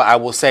also I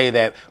will say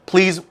that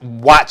please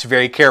watch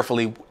very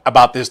carefully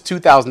about this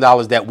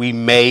 $2,000 that we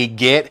may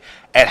get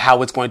and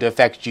how it's going to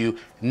affect you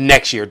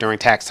next year during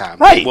tax time.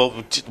 Right. Well,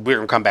 we're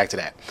going to come back to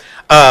that.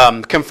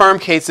 Confirmed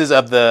cases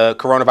of the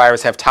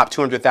coronavirus have topped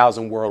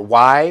 200,000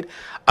 worldwide,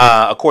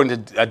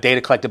 according to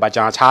data collected by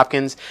Johns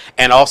Hopkins.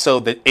 And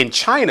also in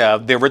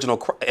China, the original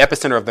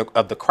epicenter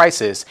of the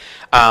crisis,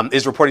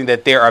 is reporting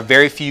that there are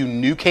very few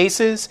new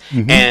cases.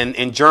 Mm-hmm. And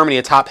in Germany,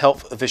 a top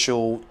health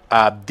official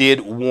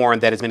did warn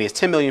that as many as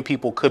 10 million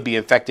people could be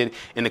infected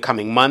in the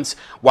coming months,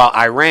 while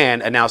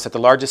Iran announced that the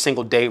largest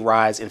single day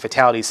rise in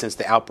fatalities since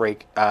the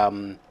outbreak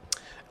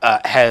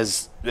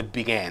has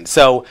began.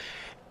 So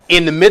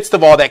in the midst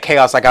of all that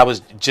chaos, like I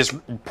was just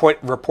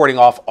reporting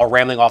off or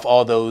rambling off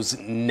all those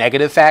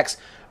negative facts,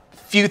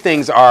 few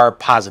things are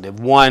positive.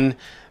 One,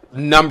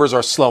 numbers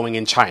are slowing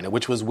in China,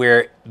 which was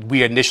where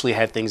we initially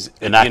had things.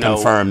 And I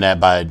confirmed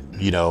that by,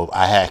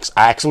 I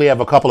actually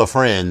have a couple of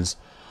friends,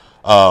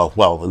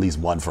 well, at least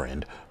one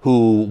friend,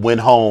 who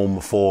went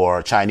home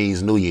for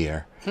Chinese New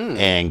Year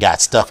and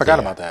got stuck. I forgot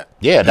about that.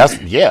 Yeah,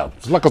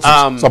 it's like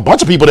it's a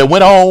bunch of people that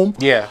went home.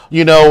 Yeah.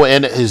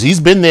 And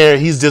he's been there.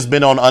 He's just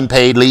been on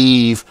unpaid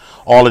leave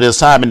all of this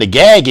time. And the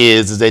gag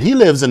is that he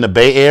lives in the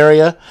Bay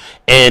Area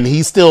and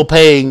he's still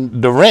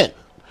paying the rent.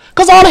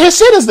 Because all of his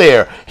shit is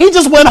there. He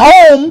just went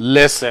home.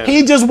 Listen.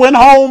 He just went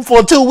home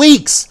for 2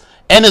 weeks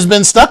and has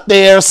been stuck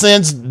there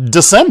since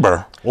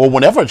December or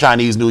whenever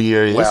Chinese New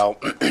Year is. Well,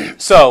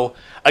 so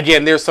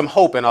again, there's some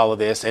hope in all of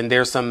this, and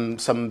there's some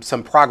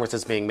progress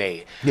that's being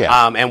made.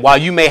 Yeah. And while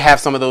you may have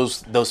some of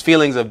those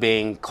feelings of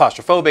being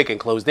claustrophobic and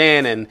closed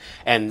in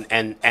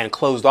and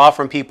closed off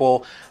from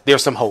people,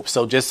 there's some hope.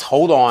 So just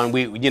hold on.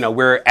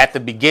 We're at the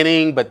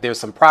beginning, but there's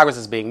some progress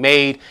that's being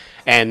made.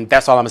 And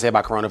that's all I'm gonna say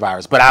about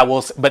coronavirus. But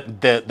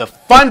the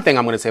fun thing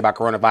I'm gonna say about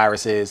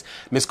coronavirus is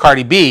Miss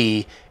Cardi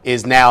B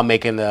is now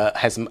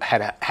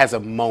has a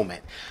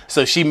moment.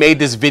 So she made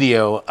this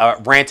video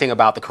ranting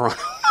about the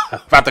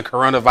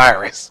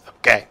coronavirus.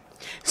 Okay,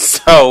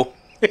 so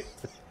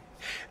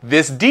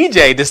this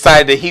DJ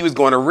decided that he was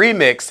going to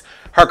remix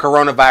her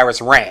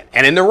coronavirus rant,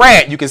 and in the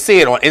rant you can see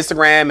it on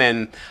Instagram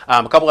and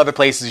a couple other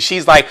places.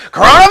 She's like,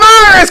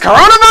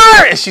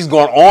 coronavirus, and she's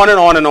going on and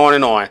on and on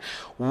and on.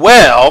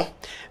 Well,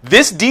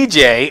 this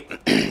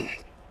DJ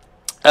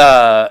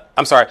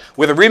I'm sorry.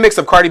 With a remix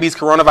of Cardi B's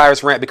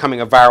coronavirus rant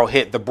becoming a viral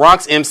hit, the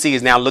Bronx MC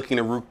is now looking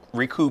to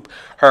recoup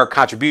her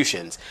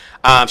contributions.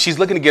 She's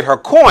looking to get her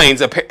coins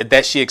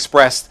that she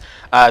expressed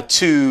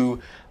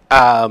to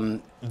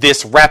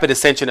this rapid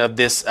ascension of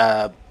this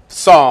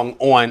song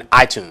on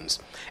iTunes.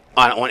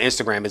 On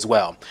Instagram as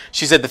well.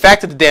 She said the fact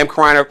that the damn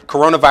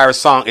coronavirus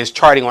song is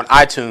charting on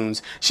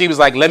iTunes, she was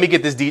like, let me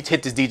get this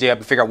hit this DJ up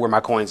and figure out where my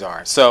coins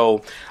are.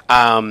 So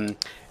the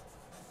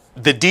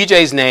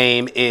DJ's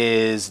name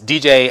is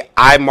DJ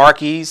I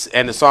Marquis,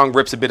 and the song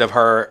rips a bit of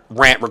her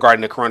rant regarding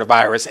the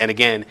coronavirus. And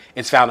again,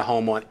 it's found a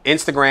home on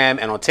Instagram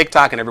and on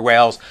TikTok and everywhere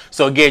else.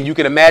 So again, you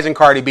can imagine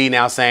Cardi B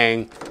now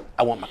saying,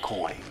 I want my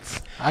coins.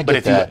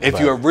 If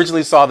you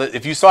originally saw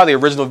the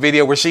original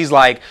video where she's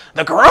like,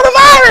 the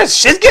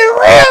coronavirus, shit's getting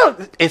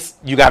real,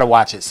 you got to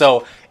watch it.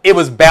 So it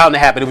was bound to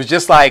happen. It was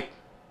just like,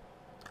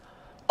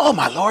 oh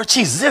my Lord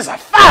Jesus, this is a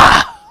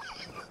fire.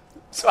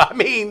 So I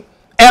mean,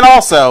 and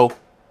also,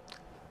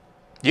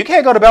 you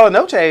can't go to Bella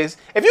Noche's.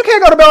 If you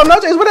can't go to Bella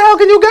Noche's, where the hell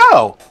can you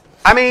go?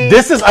 I mean,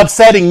 this is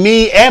upsetting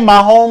me and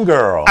my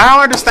homegirl. I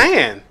don't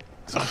understand.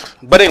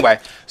 But anyway,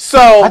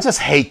 so I just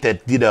hate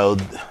that,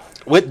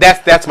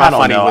 that's my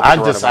funny with the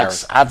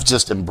coronavirus. I've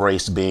just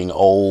embraced being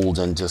old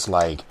and just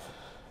like,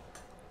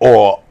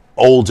 or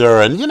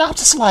older, and I'm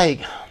just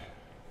like,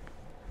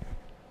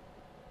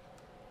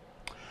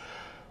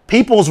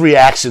 people's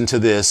reaction to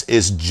this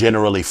is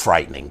generally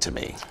frightening to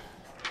me.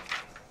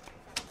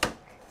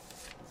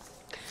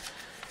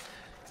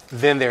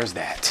 Then there's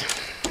that.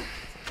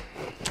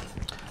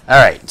 All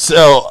right,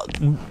 so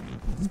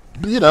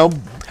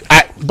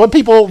but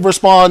people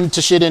respond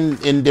to shit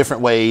in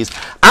different ways.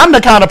 I'm the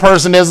kind of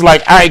person that's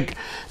like, I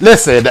will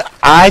say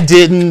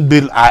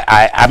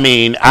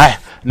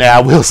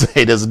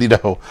this,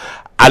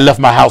 I left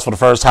my house for the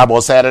first time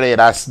on Saturday,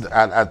 and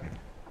I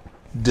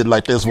did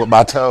like this with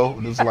my toe.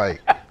 It's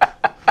like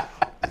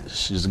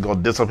she's gonna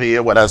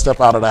disappear when I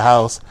step out of the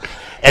house.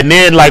 And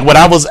then like when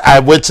I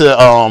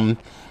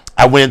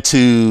went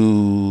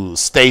to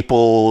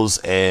Staples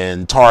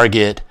and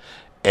Target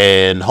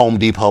and Home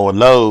Depot and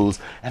Lowe's,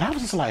 and I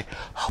was just like,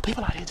 oh,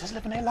 people out here just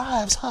living their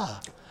lives, huh?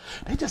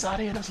 They just out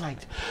here just like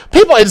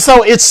people. And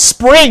so it's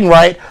spring,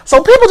 right?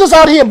 So people just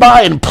out here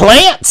buying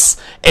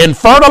plants and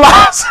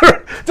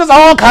fertilizer, just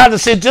all kinds of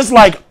shit, just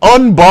like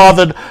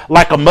unbothered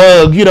like a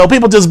mug.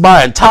 People just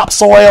buying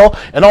topsoil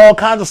and all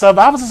kinds of stuff.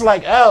 I was just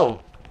like, oh,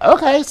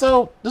 okay,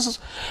 so this is.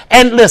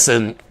 And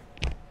listen,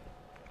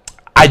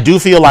 I do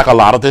feel like a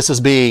lot of this is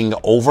being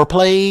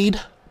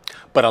overplayed.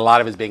 But a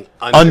lot of it's being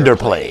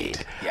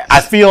underplayed. Yes.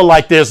 I feel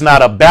like there's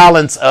not a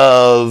balance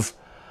of,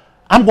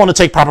 I'm going to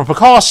take proper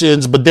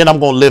precautions, but then I'm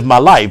going to live my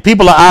life.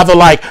 People are either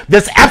like,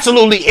 this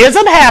absolutely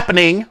isn't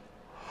happening,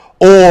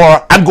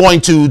 or I'm going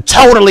to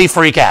totally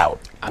freak out.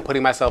 I'm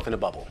putting myself in a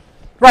bubble.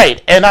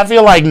 Right. And I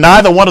feel like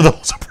neither one of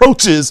those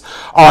approaches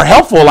are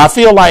helpful. I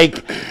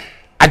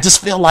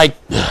just feel like,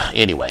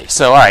 anyway.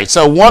 So, all right.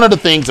 So one of the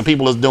things that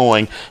people is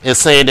doing is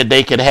saying that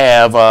they could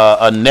have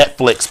a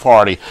Netflix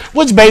party,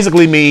 which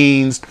basically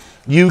means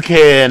you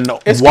can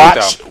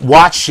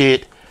watch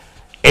it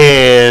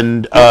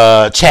and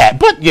chat.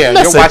 But yeah,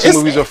 listen, you're watching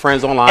movies with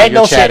friends online. Ain't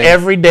you're no chatting. shit.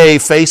 Every day,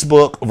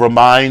 Facebook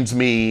reminds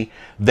me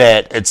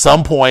that at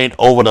some point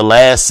over the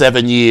last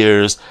 7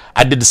 years,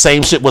 I did the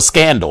same shit with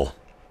Scandal.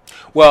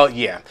 Well,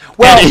 yeah.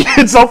 Well, and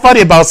it's so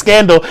funny about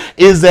Scandal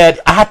is that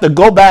I have to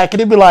go back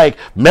and it'd be like,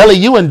 Melly,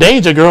 you in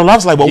danger, girl. And I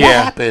was like, well, what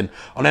happened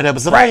on that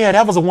episode? Right. Oh, yeah,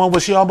 that was the one where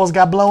she almost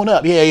got blown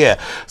up.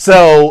 Yeah.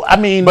 So, I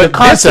mean, but the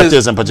concept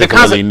isn't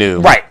particularly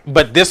new. Right.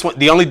 But this one,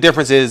 the only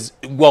difference is,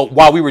 well,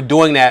 while we were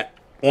doing that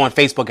on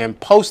Facebook and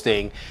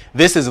posting,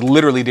 this is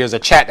literally, there's a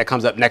chat that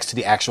comes up next to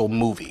the actual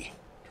movie.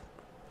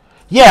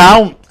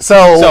 Yeah,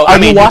 so are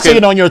you watching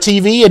it on your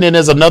TV and then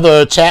there's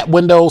another chat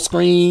window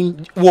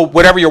screen? Well,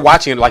 whatever you're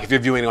watching, like if you're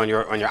viewing it on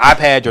your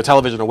iPad, your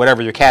television, or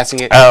whatever you're casting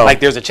it, like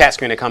there's a chat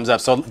screen that comes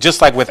up. So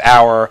just like with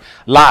our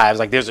lives,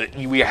 like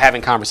we are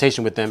having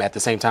conversation with them at the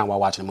same time while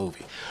watching a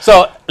movie.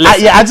 So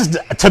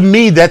to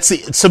me,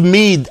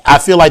 I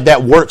feel like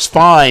that works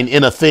fine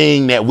in a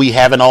thing that we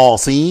haven't all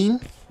seen.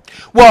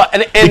 Well,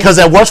 and because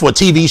that works with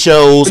TV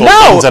shows or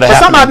things that are happening.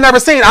 Something I've never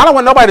seen. I don't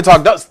want nobody to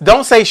talk.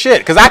 Don't say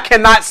shit, because I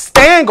cannot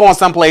stand going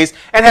someplace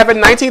and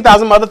having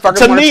 19,000 motherfuckers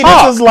to me,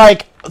 talk. This is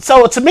like,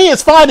 so to me,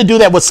 it's fine to do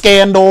that with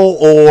Scandal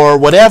or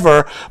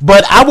whatever,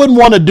 but I wouldn't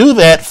want to do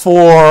that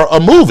for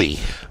a movie.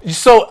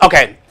 So,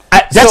 okay.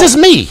 That's just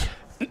me.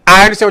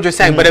 I understand what you're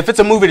saying, but if it's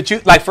a movie that you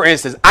like, for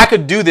instance, I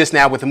could do this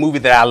now with a movie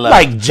that I love,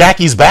 like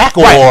Jackie's Back,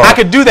 or I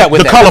could do that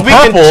with The Color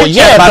Purple.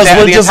 Yeah, because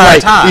we're just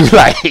like,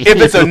 if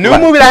it's a new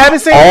movie that I haven't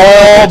seen,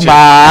 all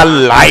my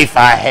life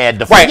I had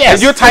to. Right,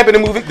 and you're typing the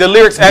movie, the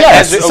lyrics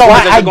as you're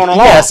going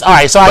along. Yes, all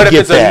right. So but I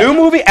get that. But if it's a new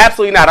movie,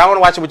 absolutely not. I want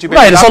to watch it with you.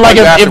 Right. So like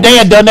if they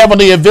had done that when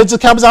the Avengers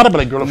comes out, I'd be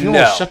like, girl, if you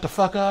want to shut the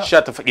fuck up, like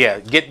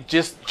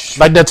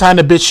that time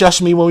the bitch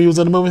shushed me when we was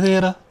in the movie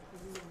theater.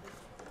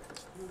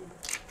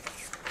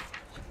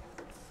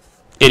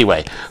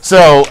 Anyway,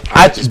 so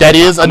that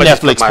is a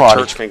Netflix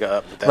party,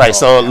 right?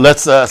 So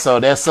let's so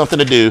that's something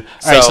to do.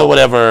 All right, so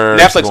whatever.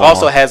 Netflix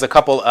also has a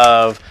couple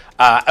of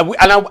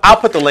I'll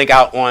put the link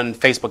out on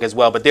Facebook as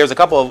well. But there's a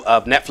couple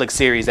of Netflix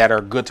series that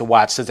are good to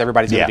watch since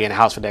everybody's going to be in the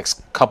house for the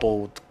next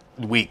couple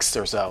weeks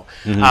or so.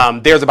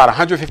 There's about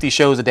 150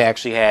 shows that they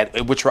actually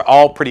had, which were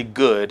all pretty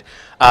good.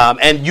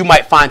 And you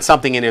might find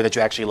something in there that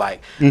you actually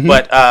like.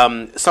 But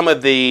some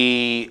of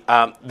the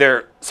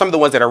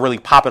ones that are really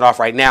popping off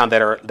right now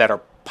that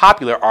are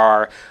popular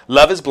are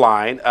Love is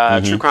Blind,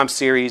 true crime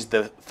series,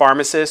 The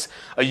Pharmacist,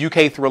 a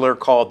UK thriller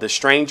called The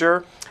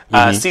Stranger,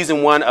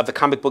 season 1 of the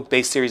comic book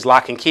based series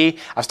Lock and Key.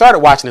 I started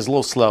watching, it's a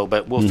little slow,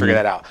 but we'll figure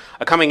that out.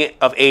 A coming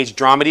of age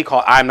dramedy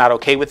called I'm Not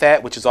Okay With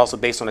That, which is also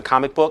based on a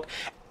comic book.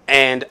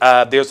 And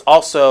there's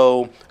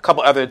also a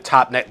couple other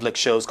top Netflix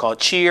shows called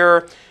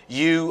Cheer,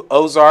 You,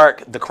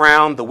 Ozark, The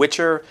Crown, The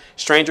Witcher,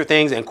 Stranger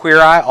Things, and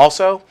Queer Eye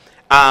also.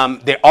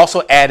 They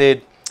also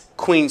added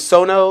Queen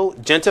Sono,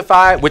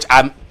 Gentified, which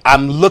I'm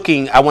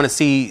looking, I want to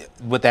see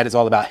what that is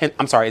all about.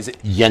 I'm sorry, is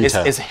it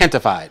Yenta? It's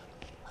Hentified.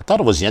 I thought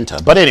it was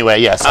Yenta. But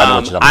anyway, yes, I know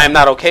what you're talking about. I'm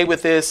Not Okay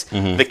With This.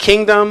 The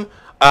Kingdom,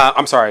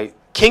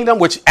 Kingdom,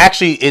 which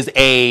actually is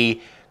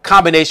a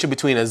combination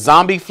between a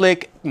zombie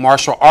flick,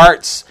 martial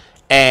arts,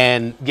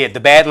 and the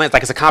Badlands,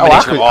 like it's a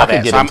combination of all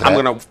that. So I'm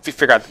going to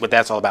figure out what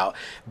that's all about.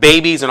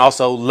 Babies, and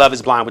also Love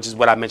is Blind, which is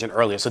what I mentioned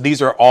earlier. So these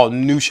are all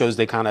new shows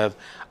they kind of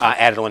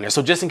added on there.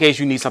 So just in case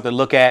you need something to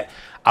look at,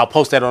 I'll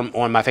post that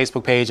on my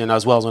Facebook page and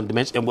as well as on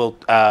Dimension, and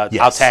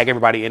I'll tag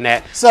everybody in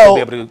that. So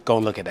you'll be able to go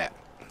and look at that.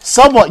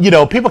 Somewhat,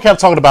 people kept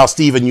talking about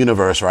Steven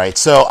Universe, right?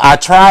 So I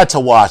tried to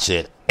watch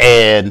it,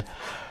 and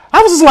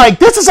I was just like,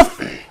 this is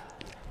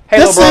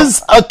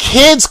a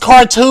kid's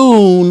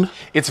cartoon.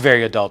 It's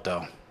very adult,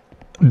 though.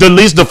 At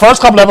least the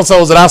first couple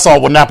episodes that I saw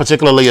were not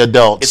particularly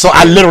adult. So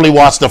I literally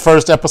watched the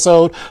first 2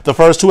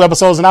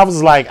 episodes, and I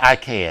was like, I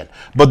can't.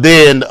 But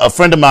then a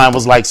friend of mine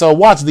was like, so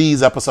watch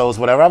these episodes,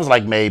 whatever. I was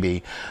like,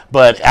 maybe.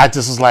 But I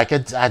just was like, I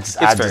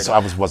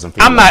wasn't feeling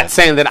it. I'm not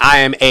saying that I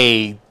am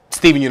a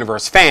Steven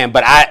Universe fan,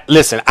 but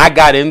I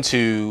got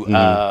into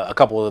a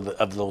couple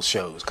of those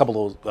shows, a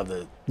couple of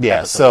the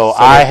episodes. So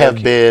I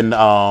have been...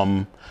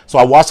 So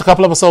I watched a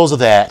couple episodes of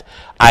that.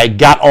 I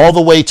got all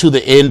the way to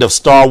the end of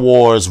Star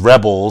Wars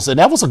Rebels, and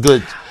that was a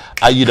good,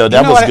 was good.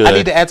 I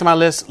need to add to my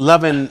list.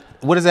 Love and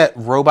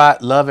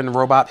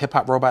Robot, hip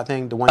hop robot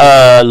thing. The one.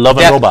 Love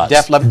and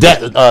Robots. Love,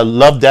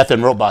 Death,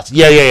 and Robots.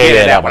 Yeah.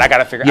 That one. I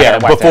gotta figure. Yeah,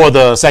 before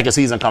the second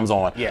season comes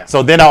on. Yeah.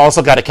 So then I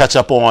also got to catch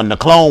up on the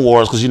Clone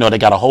Wars because they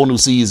got a whole new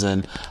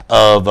season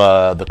of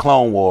the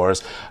Clone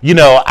Wars.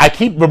 I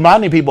keep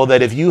reminding people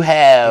that if you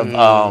have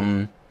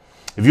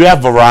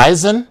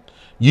Verizon,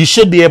 you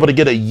should be able to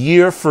get a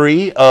year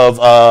free of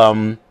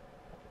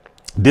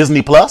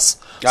Disney Plus.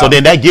 So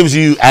then that gives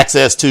you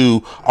access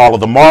to all of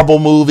the Marvel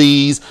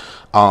movies,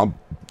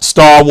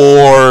 Star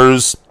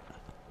Wars.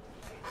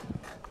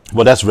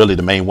 Well, that's really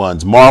the main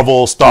ones.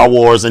 Marvel, Star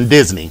Wars, and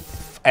Disney.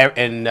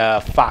 And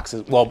Fox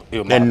as well.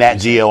 And Nat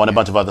Geo and a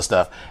bunch of other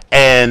stuff.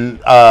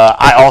 And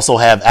I also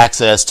have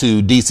access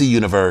to DC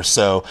Universe.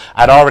 So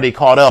I'd already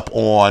caught up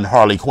on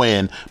Harley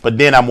Quinn. But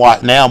then I'm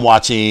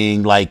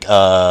watching like...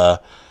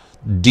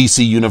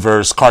 DC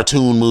Universe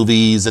cartoon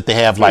movies that they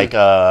have, like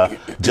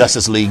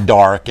Justice League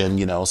Dark and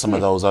some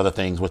of those other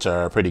things which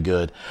are pretty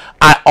good.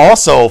 I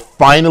also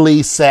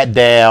finally sat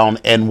down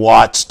and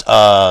watched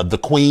The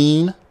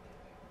Queen.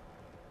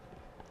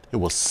 It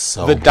was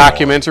so the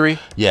documentary.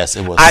 Yes,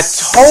 it was. I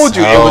told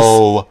you it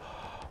was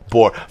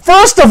boring.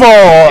 First of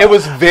all, it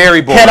was very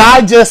boring. Can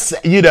I just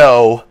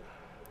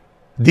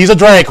these are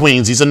drag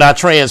queens. These are not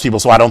trans people,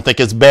 so I don't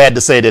think it's bad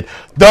to say that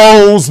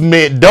those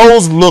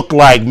look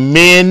like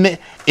men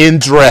in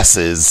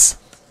dresses.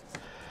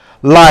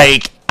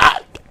 Like,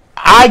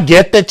 I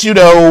get that,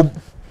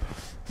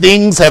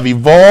 things have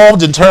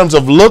evolved in terms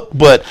of look,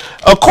 but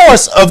of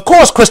course,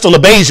 Crystal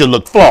LeBeija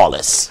looked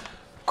flawless.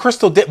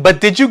 But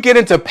did you get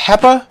into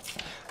Peppa?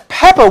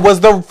 Peppa was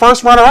the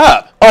first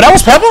runner-up. Oh, that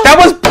was Peppa? That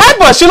was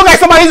Peppa. She looked like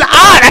somebody's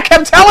aunt. I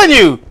kept telling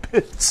you.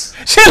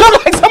 She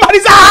looked like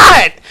somebody's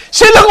aunt.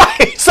 She looked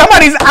like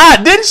somebody's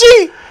aunt, didn't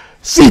she?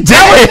 She did.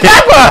 That was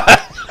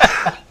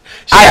Peppa.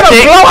 She had a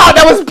blowout.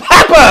 That was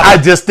Peppa. I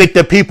just think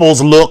that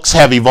people's looks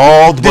have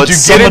evolved. Did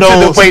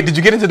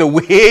you get into the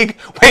wig?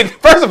 Wait,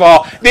 first of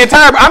all, the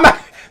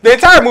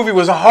entire movie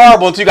was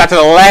horrible until you got to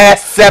the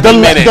last 7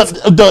 minutes.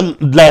 The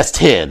last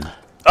 10.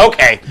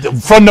 Okay.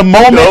 From the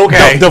moment,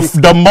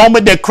 the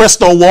moment that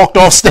Crystal walked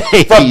off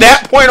stage, from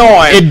that point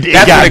on, it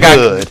got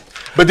good.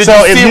 But did you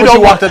see when she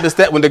walked up the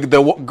steps? When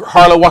the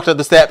Harlow walked up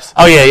the steps?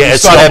 Oh yeah. You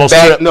saw that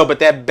bag. No, but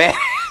that bag.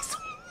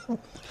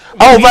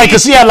 Oh right,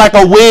 because she had like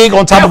a wig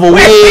on top of a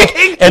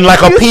wig and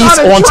like a piece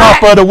on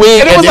top of the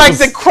wig, and it was like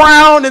the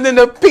crown and then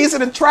the piece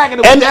of the track,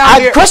 and it was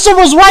down here. Crystal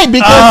was right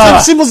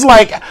because she was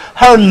like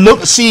her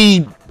look.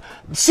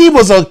 She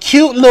was a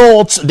cute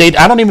little.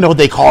 I don't even know what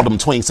they called them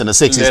twinks in the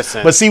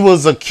 60s, but she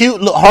was a cute.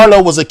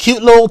 Harlow was a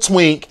cute little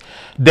twink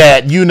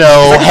that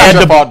had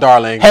your fault,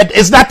 darling.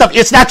 It's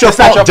not your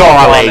fault,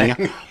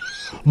 darling.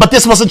 But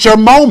this wasn't your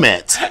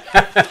moment.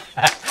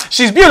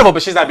 She's beautiful,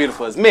 but she's not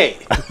beautiful as me.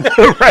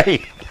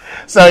 Right.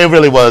 So it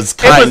really was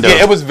kind of.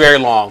 It was very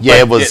long. Yeah,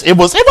 it was,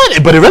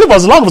 but it really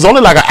wasn't long. It was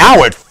only like an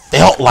hour. It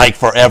felt like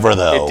forever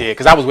though. It did,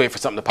 because I was waiting for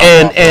something to pop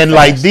off. And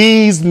like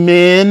these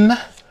men,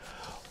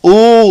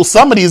 ooh,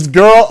 some of these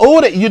girls,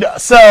 ooh, you know.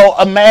 So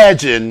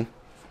imagine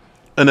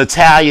an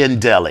Italian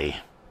deli,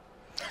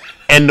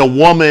 and the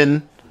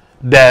woman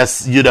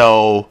that's, you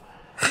know,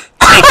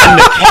 taking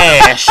the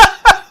cash at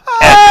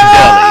the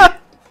deli.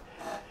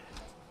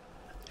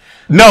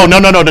 No,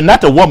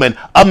 not the woman.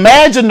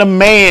 Imagine the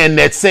man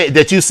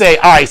that you say,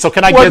 all right, so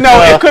can I get?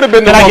 No, it could have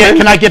been the woman.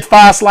 Can I get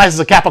 5 slices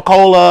of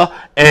capicola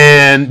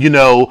and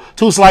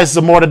 2 slices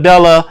of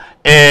mortadella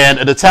and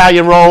an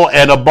Italian roll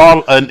and a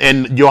bottle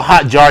and your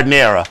hot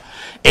giardiniera?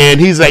 And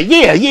he's like,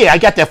 yeah, I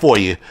got that for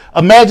you.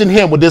 Imagine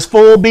him with this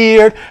full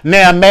beard.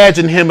 Now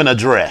imagine him in a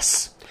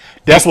dress.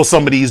 That's what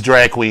some of these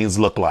drag queens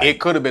look like. It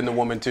could have been the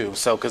woman too.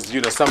 So because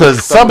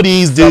some of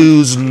these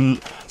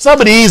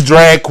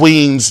drag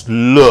queens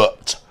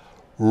looked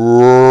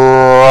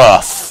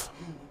rough.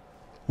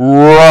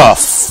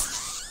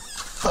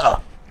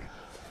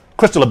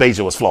 Crystal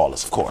Abeja was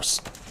flawless, of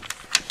course.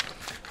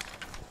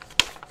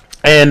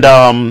 And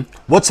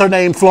what's her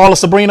name? Flawless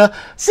Sabrina.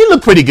 She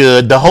looked pretty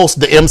good. The host,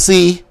 the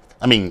MC.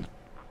 I mean,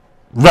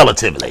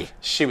 relatively.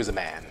 She was a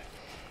man.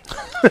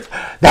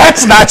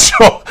 That's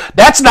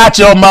not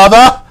your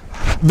mother.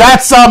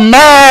 That's a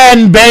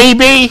man,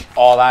 baby.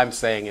 All I'm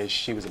saying is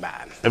she was a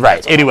man.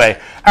 Right. Anyway,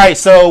 all right.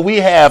 So we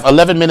have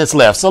 11 minutes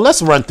left. So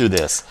let's run through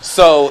this.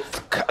 So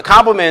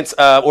compliments,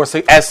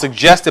 as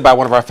suggested by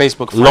one of our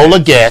Facebook friends, Lola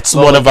Getz,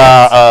 one of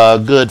our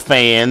good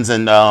fans,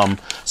 and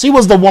she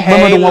was the one.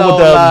 Remember the one with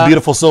the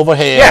beautiful silver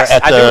hair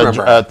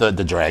at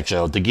the drag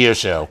show, the gear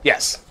show.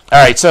 Yes.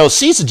 All right. So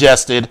she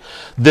suggested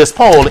this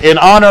poll in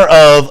honor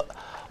of,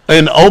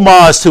 in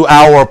homage to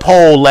our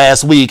poll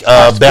last week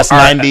of best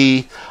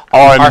 90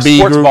 R&B our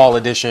sports group. ball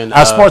edition.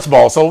 Our sports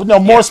ball. So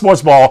more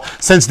sports ball,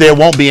 since there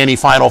won't be any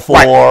Final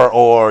Four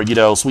or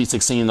Sweet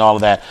 16 and all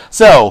of that.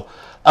 So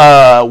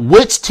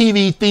which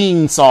TV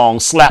theme song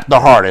slapped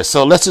the hardest?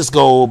 So let's just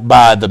go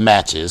by the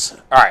matches.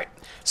 All right.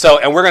 So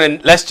and we're gonna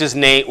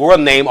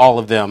name all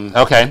of them.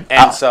 Okay.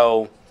 And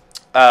so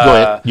go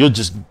ahead. You'll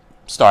just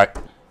start.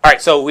 All right,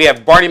 so we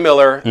have Barney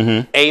Miller,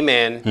 Mm-hmm.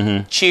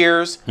 Amen,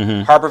 Cheers,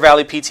 Harbor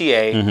Valley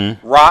PTA,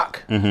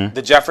 Rock,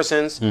 The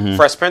Jeffersons,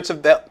 Fresh Prince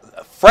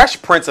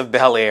of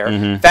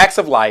Bel-Air, Facts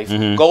of Life,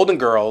 Golden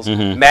Girls,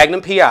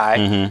 Magnum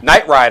PI,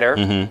 Knight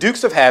Rider,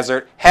 Dukes of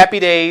Hazzard, Happy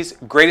Days,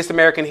 Greatest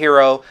American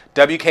Hero,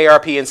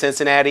 WKRP in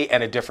Cincinnati,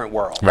 and A Different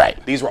World.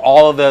 Right. These were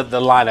all of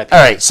the lineup. All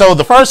right, so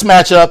the first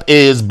matchup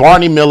is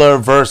Barney Miller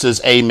versus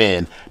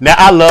Amen. Now,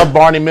 I love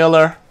Barney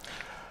Miller.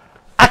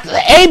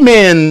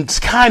 Amen's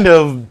kind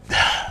of,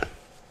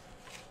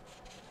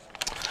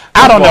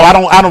 I don't know. I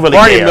don't really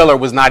Barney care. Miller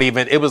was not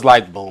even. It was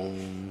like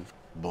boom,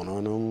 boom,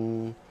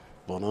 boom.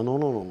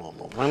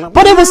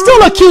 But it was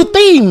still a cute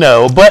theme,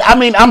 though. But I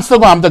mean, I'm still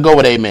going to go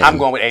with Amen. I'm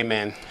going with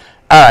Amen.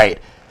 All right.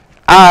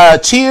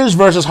 Cheers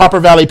versus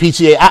Harper Valley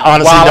PTA. I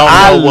honestly don't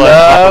know what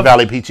Harper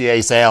Valley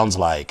PTA sounds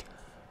like.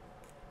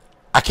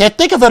 I can't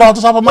think of it off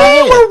the top of my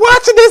head. We were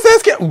watching this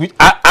as kids.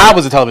 I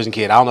was a television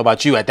kid. I don't know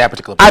about you at that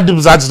particular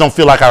point. I just don't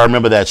feel like I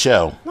remember that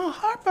show. No,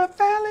 Harper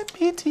Valley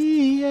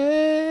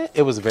PTA.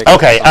 It was a very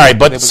okay. All right,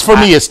 but for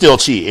me, it's still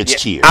Cheers.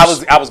 Cheers.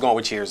 I was going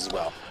with Cheers as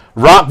well.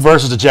 Rock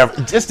versus the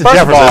Jeffersons. It's the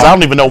Jeffersons. I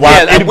don't even know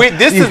why. Yeah,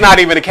 this is not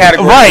even a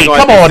category. Right,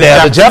 come on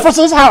now. The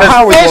Jeffersons? How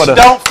are we going to?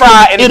 Fish don't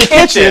fry in the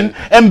kitchen.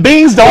 And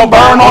beans don't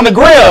burn on the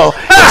grill.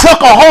 It took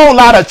a whole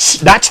lot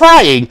of, not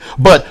trying,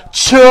 but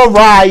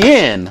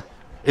trying.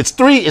 It's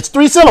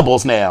three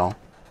syllables now.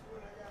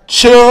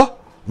 Trying.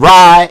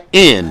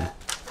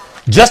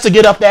 Just to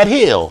get up that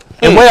hill.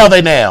 And where are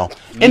they now?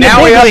 In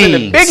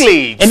the big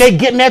leagues. And they're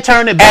getting that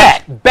turning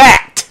back.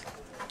 Backed.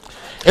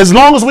 As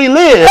long as we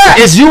live,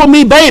 it's you and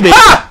me, baby.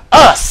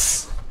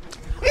 Us.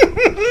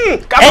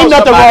 Ain't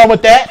nothing wrong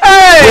with that.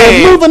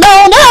 Hey. We're moving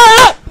on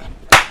up.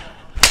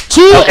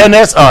 And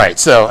that's all right.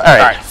 So, all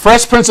right.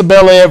 Fresh Prince of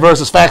Bel-Air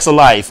versus Facts of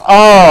Life.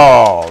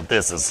 Oh,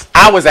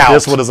 I was out.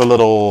 This one is a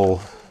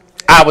little.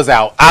 I was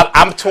out.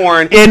 I'm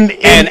torn.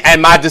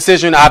 And my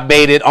decision, I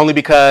made it only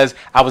because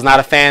I was not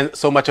a fan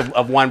so much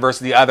of one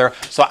versus the other.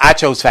 So I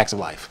chose Facts of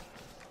Life.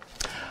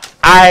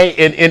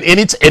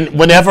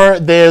 Whenever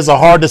there's a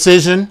hard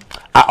decision,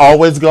 I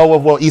always go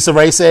with what Issa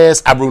Rae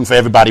says. I'm rooting for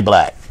everybody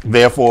black.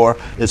 Therefore,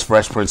 it's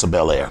Fresh Prince of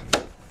Bel-Air.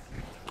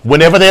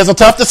 Whenever there's a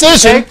tough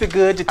decision, you take the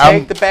good, you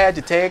take the bad,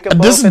 you take them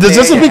both.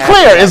 This will be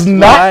clear. It's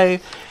not.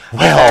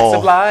 Facts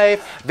of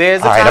life.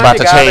 There's a all right, I'm about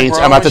to change.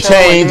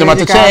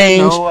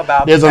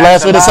 There's a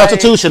last minute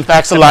substitution.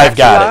 Facts of Life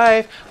got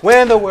it.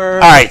 When the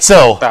word. All right,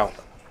 so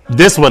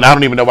this one, I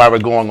don't even know why we're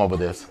going over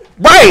this.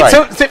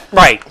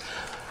 Right.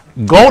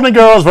 Golden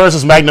Girls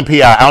versus Magnum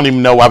PI. I don't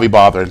even know why we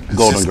bothered.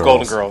 Golden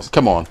Girls.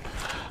 Come on.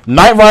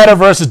 Knight Rider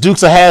versus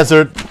Dukes of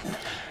Hazzard.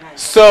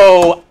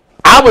 So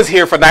I was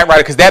here for Knight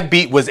Rider because that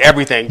beat was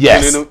everything.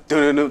 Yes.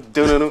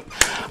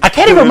 I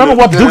can't even remember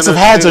what Dukes of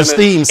Hazzard's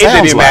theme sounds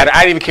like. It didn't matter.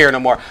 I didn't even care no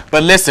more.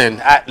 But listen,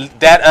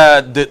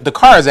 the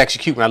car is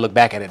actually cute when I look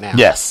back at it now.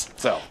 Yes.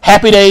 So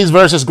Happy Days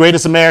versus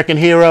Greatest American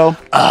Hero.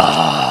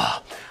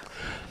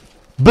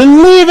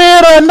 Believe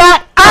it or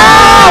not,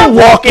 I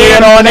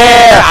walking on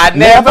air. I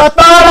never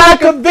thought I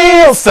could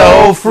feel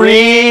so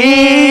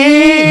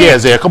free. Yeah,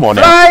 Zay, come on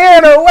now.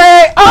 Flying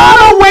away on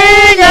a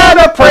wing and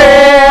a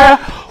prayer.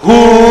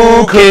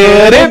 Who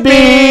could it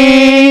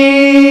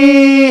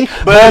be?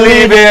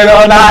 Believe it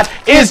or not,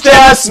 it's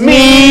just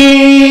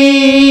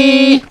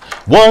me.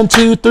 1,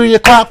 2, 3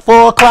 o'clock,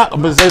 4 o'clock.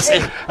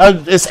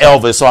 It's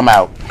Elvis, so I'm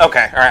out.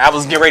 Okay, all right. I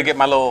was getting ready to get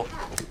my little.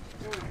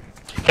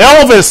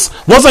 Elvis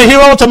was a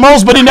hero to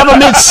most, but he never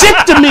meant shit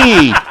to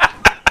me.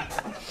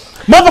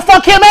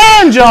 Motherfuck him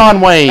and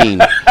John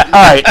Wayne. All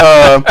right,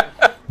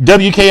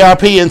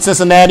 WKRP in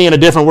Cincinnati in a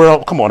different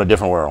world. Come on, a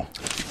different world.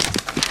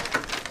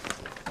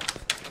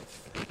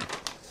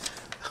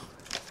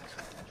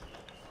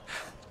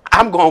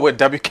 I'm going with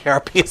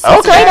WKRP in Okay,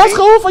 Cincinnati. that's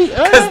cool for you.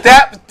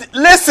 Because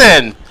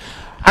listen.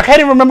 I can't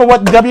even remember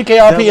what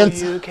WKRP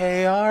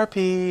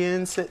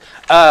in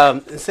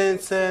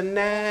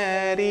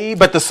Cincinnati.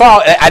 But the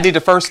song, I did the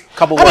first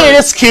couple words. I mean,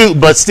 it's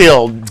cute, but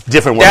still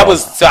different world. I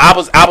was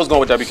going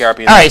with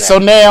WKRP. All right, so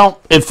now,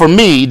 and for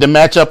me, the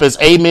matchup is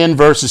Amen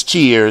versus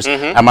Cheers.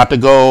 Mm-hmm. I'm about to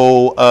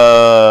go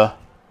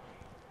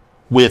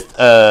with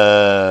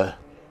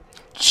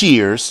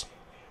Cheers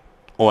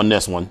on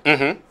this one.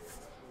 Mm-hmm.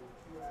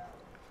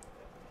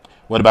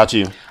 What about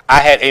you? I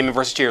had Amen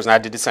versus Cheers, and I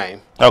did the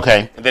same.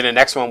 Okay. And then the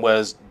next one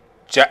was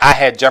I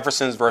had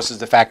Jeffersons versus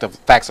the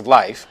Facts of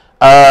Life.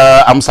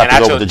 I'm supposed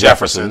to go with the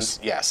Jeffersons.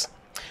 Yes.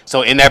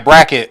 So in that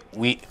bracket,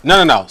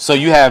 no. So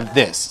you have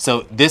this.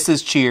 So this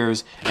is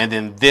Cheers, and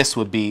then this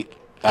would be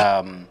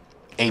Amen.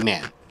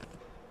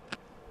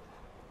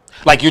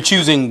 Like you're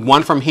choosing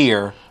one from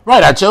here.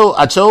 Right. I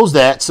chose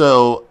that.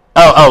 So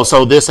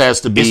so this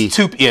has to be. It's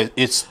two. Yeah.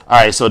 It's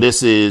all right. So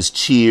this is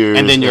Cheers,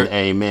 and then you're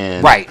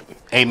Amen. Right.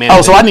 Amen.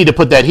 Oh, so I need to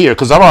put that here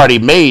because I've already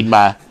made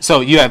my. So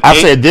you have. I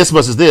said this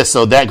versus this,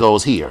 so that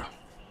goes here.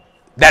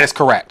 That is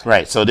correct.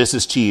 Right. So this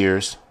is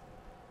Cheers,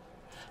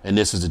 and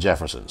this is the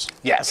Jeffersons.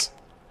 Yes.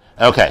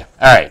 Okay.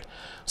 All right.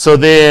 So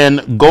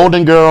then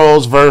Golden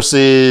Girls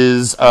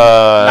versus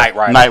Knight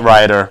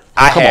Rider.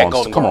 Come on,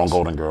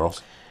 Golden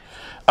Girls.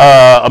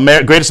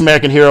 Greatest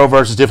American Hero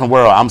versus Different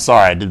World. I'm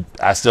sorry,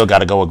 I still got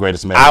to go with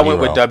Greatest American Hero. I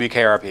went with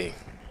WKRP.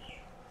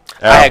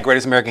 I had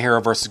Greatest American Hero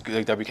versus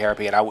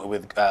WKRP, and I went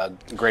with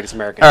Greatest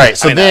American. All right,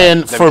 so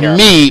for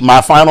me,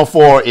 my final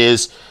four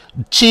is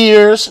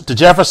Cheers, The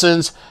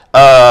Jeffersons,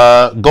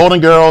 Golden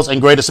Girls, and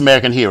Greatest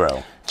American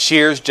Hero.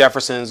 Cheers,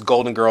 Jeffersons,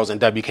 Golden Girls,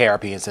 and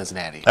WKRP in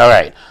Cincinnati. All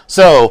right,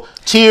 so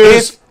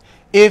Cheers.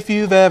 If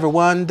you've ever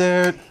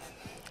wondered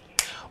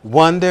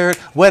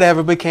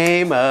whatever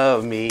became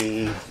of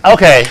me.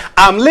 Okay.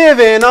 I'm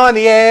living on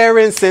the air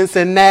in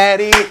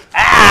Cincinnati.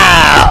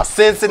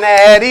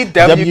 Cincinnati,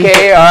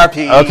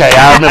 WKRP. Okay,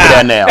 I remember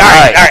that now. All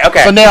right,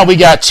 okay. So now we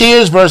got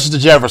Cheers versus the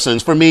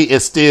Jeffersons. For me,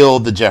 it's still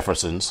the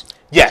Jeffersons.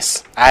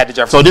 Yes, I had the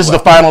Jeffersons. So this is the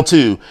final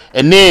two.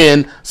 And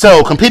then,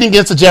 so competing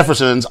against the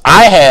Jeffersons,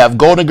 I have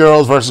Golden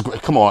Girls versus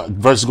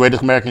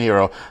Greatest American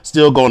Hero.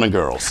 Still Golden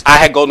Girls. I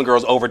had Golden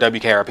Girls over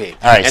WKRP.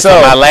 All right, and so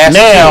my last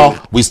now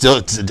two, we still,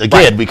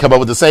 again, we come up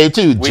with the same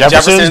two.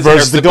 Jeffersons versus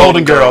versus the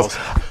Golden Girls. So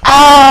listen,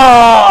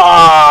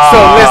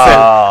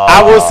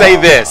 I will say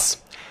this.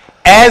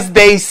 As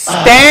they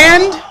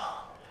stand,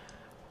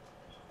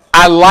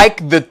 I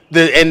like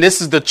and this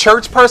is the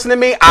church person in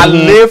me, I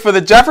live for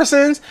the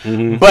Jeffersons,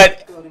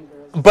 but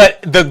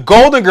the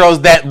Golden Girls,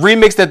 that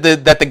remix that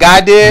the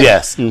guy did,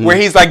 yes, where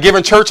he's like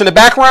giving church in the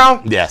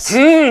background, yes,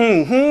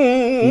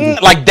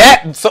 like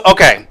that. So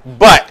okay,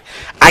 but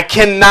I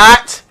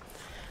cannot.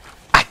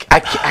 I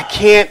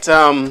can't.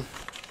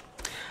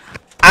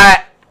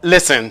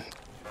 Listen.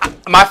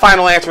 My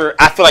final answer.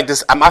 I feel like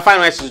this. My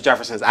final answer is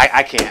Jeffersons.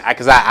 I can't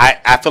because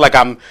I feel like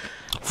I'm.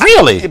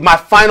 Really? My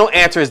final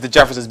answer is the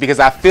Jeffersons because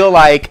I feel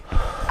like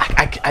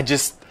I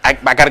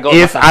gotta go.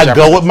 If I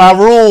go with my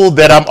rule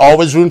that I'm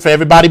always rooting for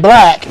everybody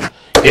black,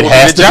 it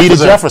has to be the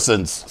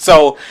Jeffersons.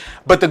 So,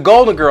 but the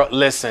Golden Girl,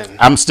 listen.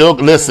 I'm still,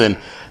 listen.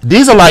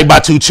 These are like my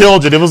two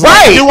children. It was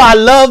right. Like, do I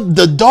love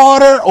the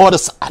daughter or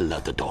the? I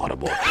love the daughter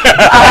more.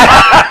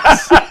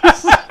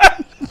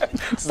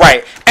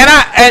 Right. And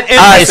all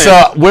right,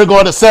 so we're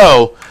going to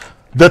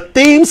the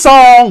theme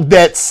song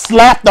that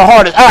slapped the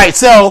hardest. All right,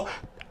 so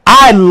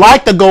I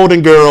like the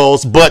Golden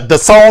Girls, but the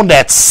song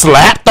that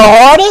slapped the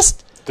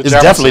hardest is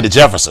definitely the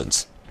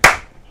Jeffersons.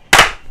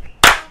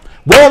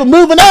 We're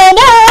moving on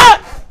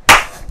up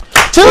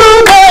to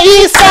the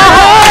east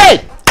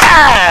side,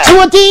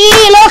 to a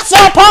deluxe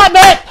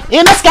apartment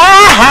in the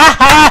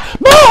sky.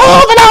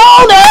 Moving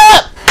on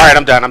up. All right,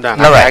 I'm done.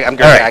 All right, I'm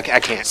good. Right. I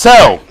can't.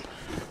 So,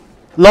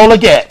 Lola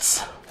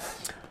Getz.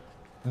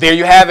 There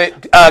you have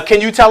it. Can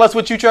you tell us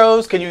what you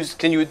chose? Can you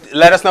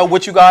let us know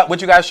what you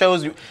guys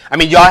chose? I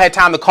mean, y'all had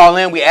time to call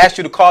in. We asked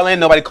you to call in.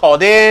 Nobody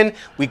called in.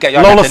 We got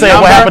y'all. Lola said,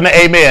 "What happened to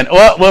Amen?"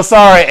 Well,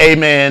 sorry,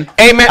 Amen.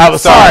 Amen. I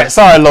was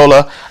sorry,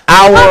 Lola.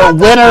 Our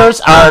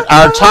winners,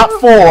 our top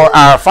four,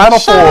 our final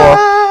four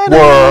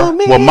were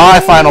my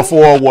final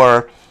four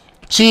were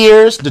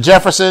Cheers, The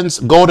Jeffersons,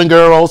 Golden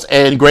Girls,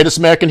 and Greatest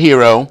American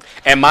Hero.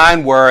 And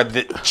mine were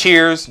the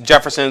Cheers,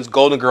 Jeffersons,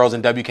 Golden Girls,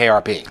 and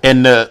WKRP.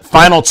 And the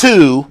final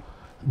two,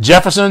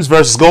 Jeffersons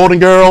versus Golden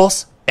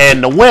Girls,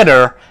 and the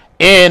winner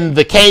in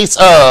the case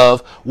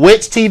of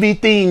which TV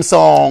theme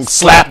song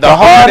slapped the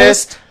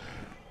hardest?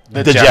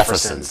 The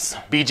Jeffersons.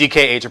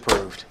 BGKH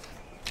approved.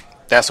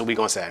 That's what we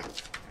gonna say.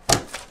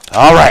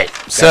 All right.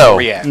 So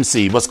let me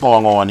see what's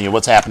going on here.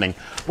 What's happening?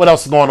 What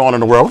else is going on in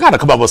the world? We got to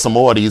come up with some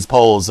more of these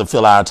polls to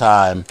fill our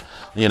time.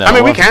 You know, I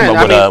mean, we can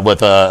come up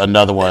with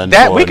another one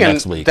that for we can,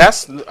 next week.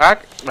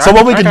 So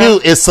what we can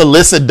do is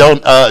solicit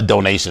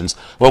donations.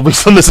 Well, we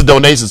solicit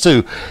donations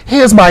too.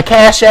 Here's my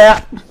Cash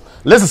App.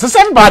 Listen, since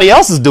everybody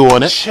else is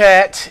doing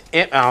it,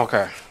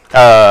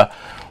 okay.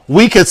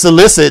 We could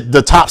solicit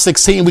the top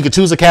 16. We could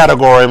choose a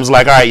category and was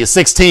like, all right, you're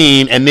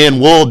 16, and then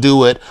we'll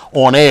do it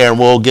on air and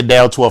we'll get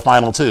down to a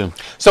final 2.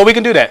 So we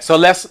can do that. So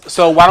why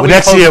don't we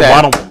next post year?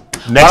 That?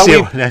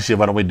 Next year,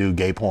 why don't we do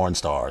gay porn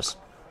stars?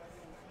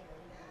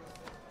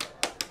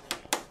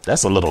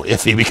 That's a little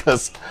iffy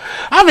because,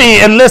 I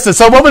mean, and listen.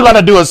 So what we're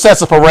gonna do is set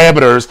some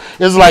parameters.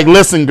 It's like,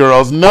 listen,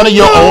 girls, none of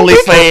your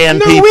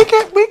OnlyFans people. No, we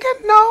can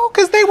no,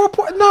 because they were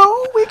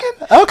no, we can.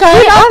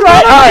 Okay, all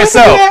right.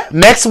 So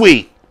next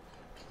week.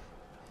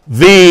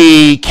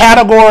 The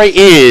category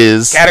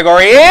is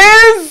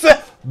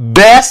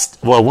best.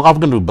 Well, I'm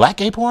gonna do black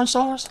gay porn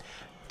stars.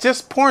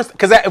 Just porn,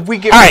 because if we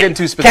get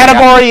too specific.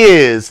 Category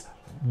is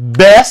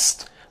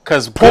best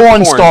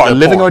porn star,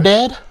 living or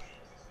dead.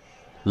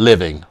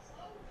 Living.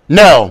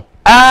 No.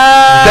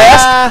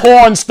 Best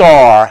porn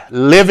star,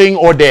 living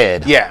or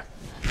dead. Yeah.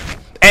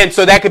 And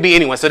so that could be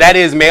anyone. So that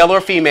is male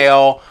or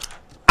female.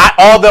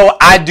 Although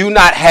I do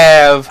not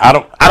have, I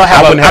don't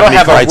have a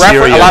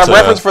lot of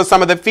reference for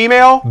some of the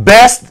female.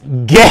 Best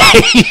gay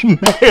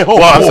male.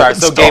 Well, I'm sorry.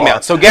 So gay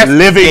male. So guess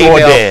living or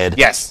dead.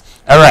 Yes.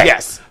 All right.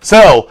 Yes.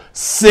 So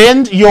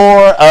send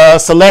your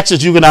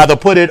selections. You can either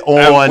put it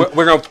on.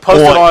 We're going to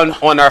post it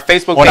on our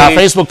Facebook page. On our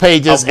Facebook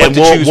pages, and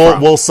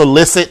we'll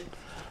solicit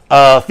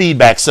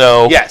feedback.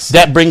 So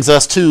that brings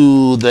us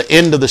to the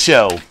end of the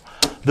show.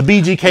 The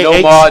BGKH.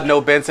 No Maud, no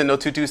Benson, no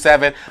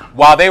 227.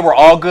 While they were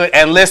all good,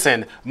 and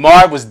listen,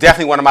 Maud was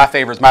definitely one of my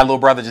favorites. My little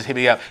brother just hit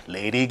me up.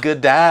 Lady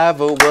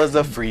Godiva was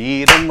a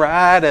freedom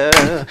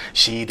rider.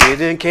 She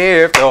didn't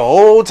care if the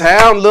whole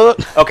town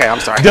looked. Okay, I'm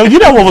sorry. Yo, you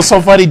know what was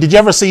so funny? Did you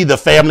ever see the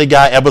Family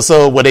Guy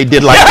episode where they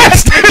did like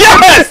yes,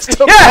 this?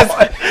 Yes.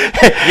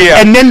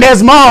 Yeah. And then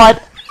there's Maud.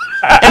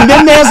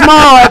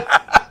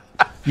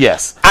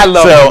 Yes. I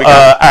love it. All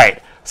right.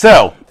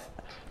 So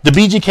the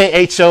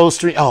BGKH show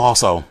stream. Oh,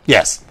 also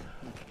yes.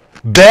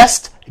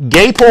 Best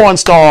gay porn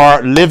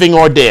star, living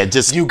or dead.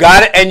 Just you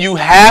got it, and you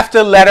have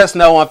to let us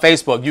know on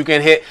Facebook. You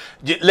can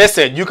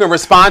listen. You can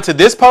respond to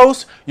this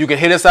post. You can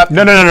hit us up.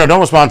 No. Don't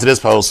respond to this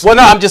post. Well,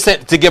 no, I'm just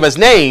saying to give us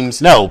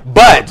names. No,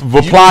 but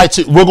reply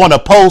to. We're going to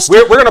post.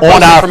 We're going to post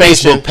on our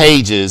Facebook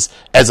pages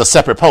as a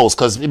separate post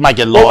because it might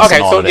get lost.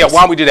 Okay, so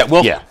why don't we do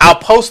that? I'll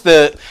post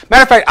the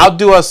matter of fact. I'll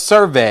do a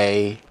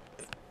survey.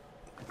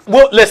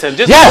 Well, listen.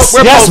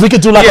 We could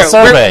do like a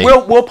survey.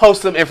 We'll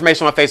post some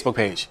information on our Facebook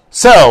page.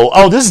 So,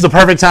 this is the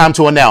perfect time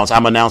to announce.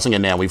 I'm announcing it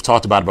now. We've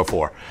talked about it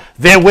before.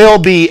 There will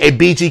be a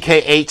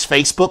BGKH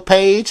Facebook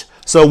page.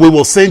 So we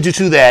will send you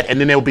to that, and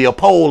then there will be a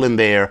poll in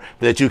there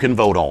that you can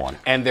vote on.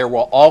 And there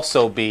will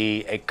also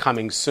be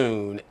coming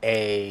soon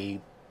a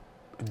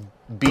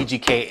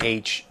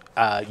BGKH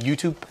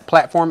YouTube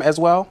platform as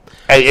well.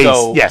 A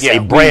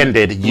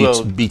branded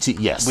YouTube.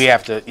 Yes, we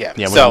have to.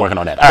 We're working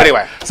on that.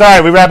 Anyway,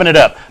 sorry, we're wrapping it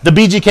up. The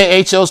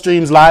BGKH show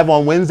streams live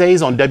on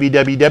Wednesdays on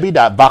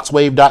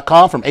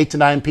www.voxwave.com from 8 to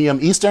 9 p.m.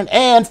 Eastern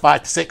and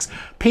 5 to 6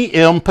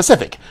 p.m.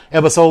 Pacific.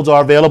 Episodes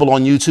are available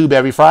on YouTube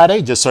every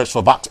Friday. Just search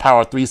for Vox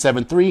Power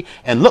 373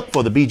 and look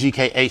for the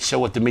BGKH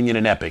show at Dominion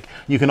and Epic.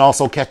 You can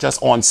also catch us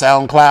on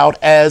SoundCloud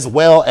as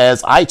well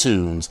as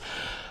iTunes.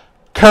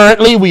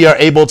 Currently, we are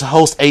able to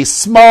host a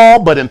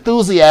small but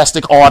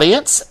enthusiastic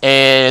audience,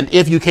 and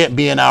if you can't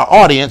be in our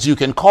audience, you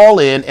can call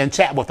in and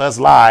chat with us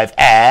live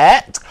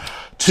at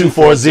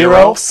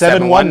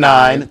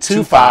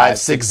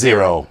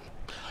 240-719-2560.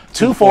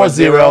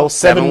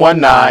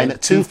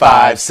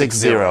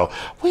 240-719-2560.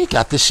 We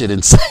got this shit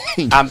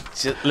insane.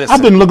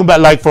 I've been looking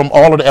back from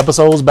all of the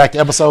episodes back to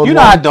episode 1.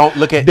 I don't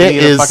look at any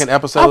of the fucking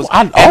episodes.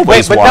 I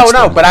always watch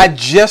them. But I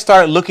just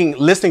started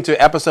listening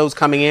to episodes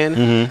coming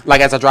in,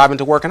 as I drive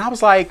into work, and I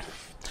was like,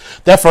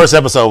 that first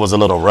episode was a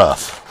little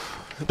rough.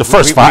 The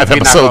first 5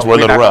 episodes were a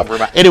little rough.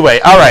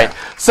 Anyway, all right.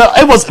 So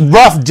it was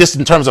rough just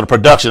in terms of the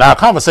production. Our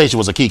conversation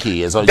was a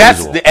kiki as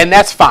usual. And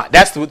that's fine.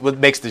 That's what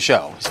makes the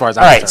show, as far as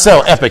I'm concerned.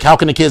 All right. So, Epic, how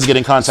can the kids get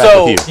in contact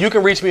with you? So you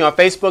can reach me on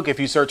Facebook if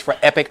you search for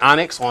Epic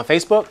Onyx on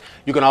Facebook.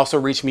 You can also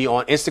reach me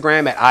on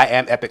Instagram at I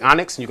am Epic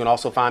Onyx. And you can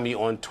also find me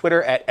on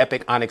Twitter at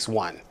Epic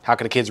Onyx1. How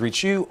can the kids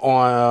reach you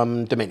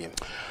on Dominion?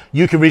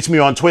 You can reach me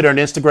on Twitter and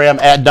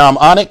Instagram at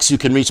DomOnyx. You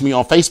can reach me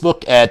on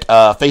Facebook at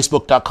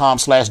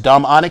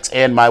facebook.com/DomOnyx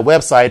and my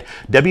website,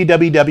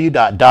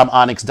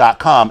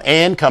 www.domonyx.com.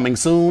 And coming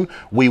soon,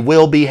 we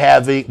will be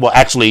having, well,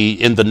 actually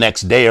in the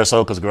next day or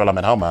so, because girl, I'm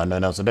at home, I have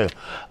nothing else to do.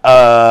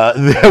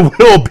 There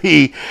will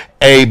be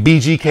a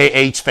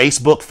BGKH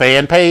Facebook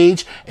fan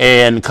page,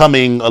 and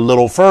coming a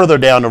little further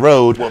down the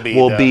road will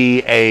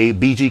be a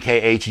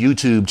BGKH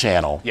YouTube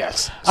channel.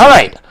 Yes. All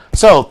right.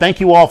 So thank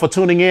you all for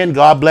tuning in.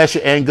 God bless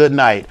you and good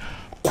night.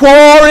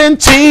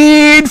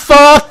 Quarantine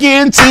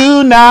fucking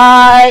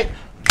tonight.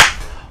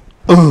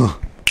 All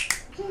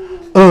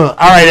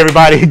right,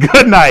 everybody.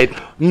 Good night.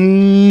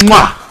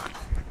 Mwah.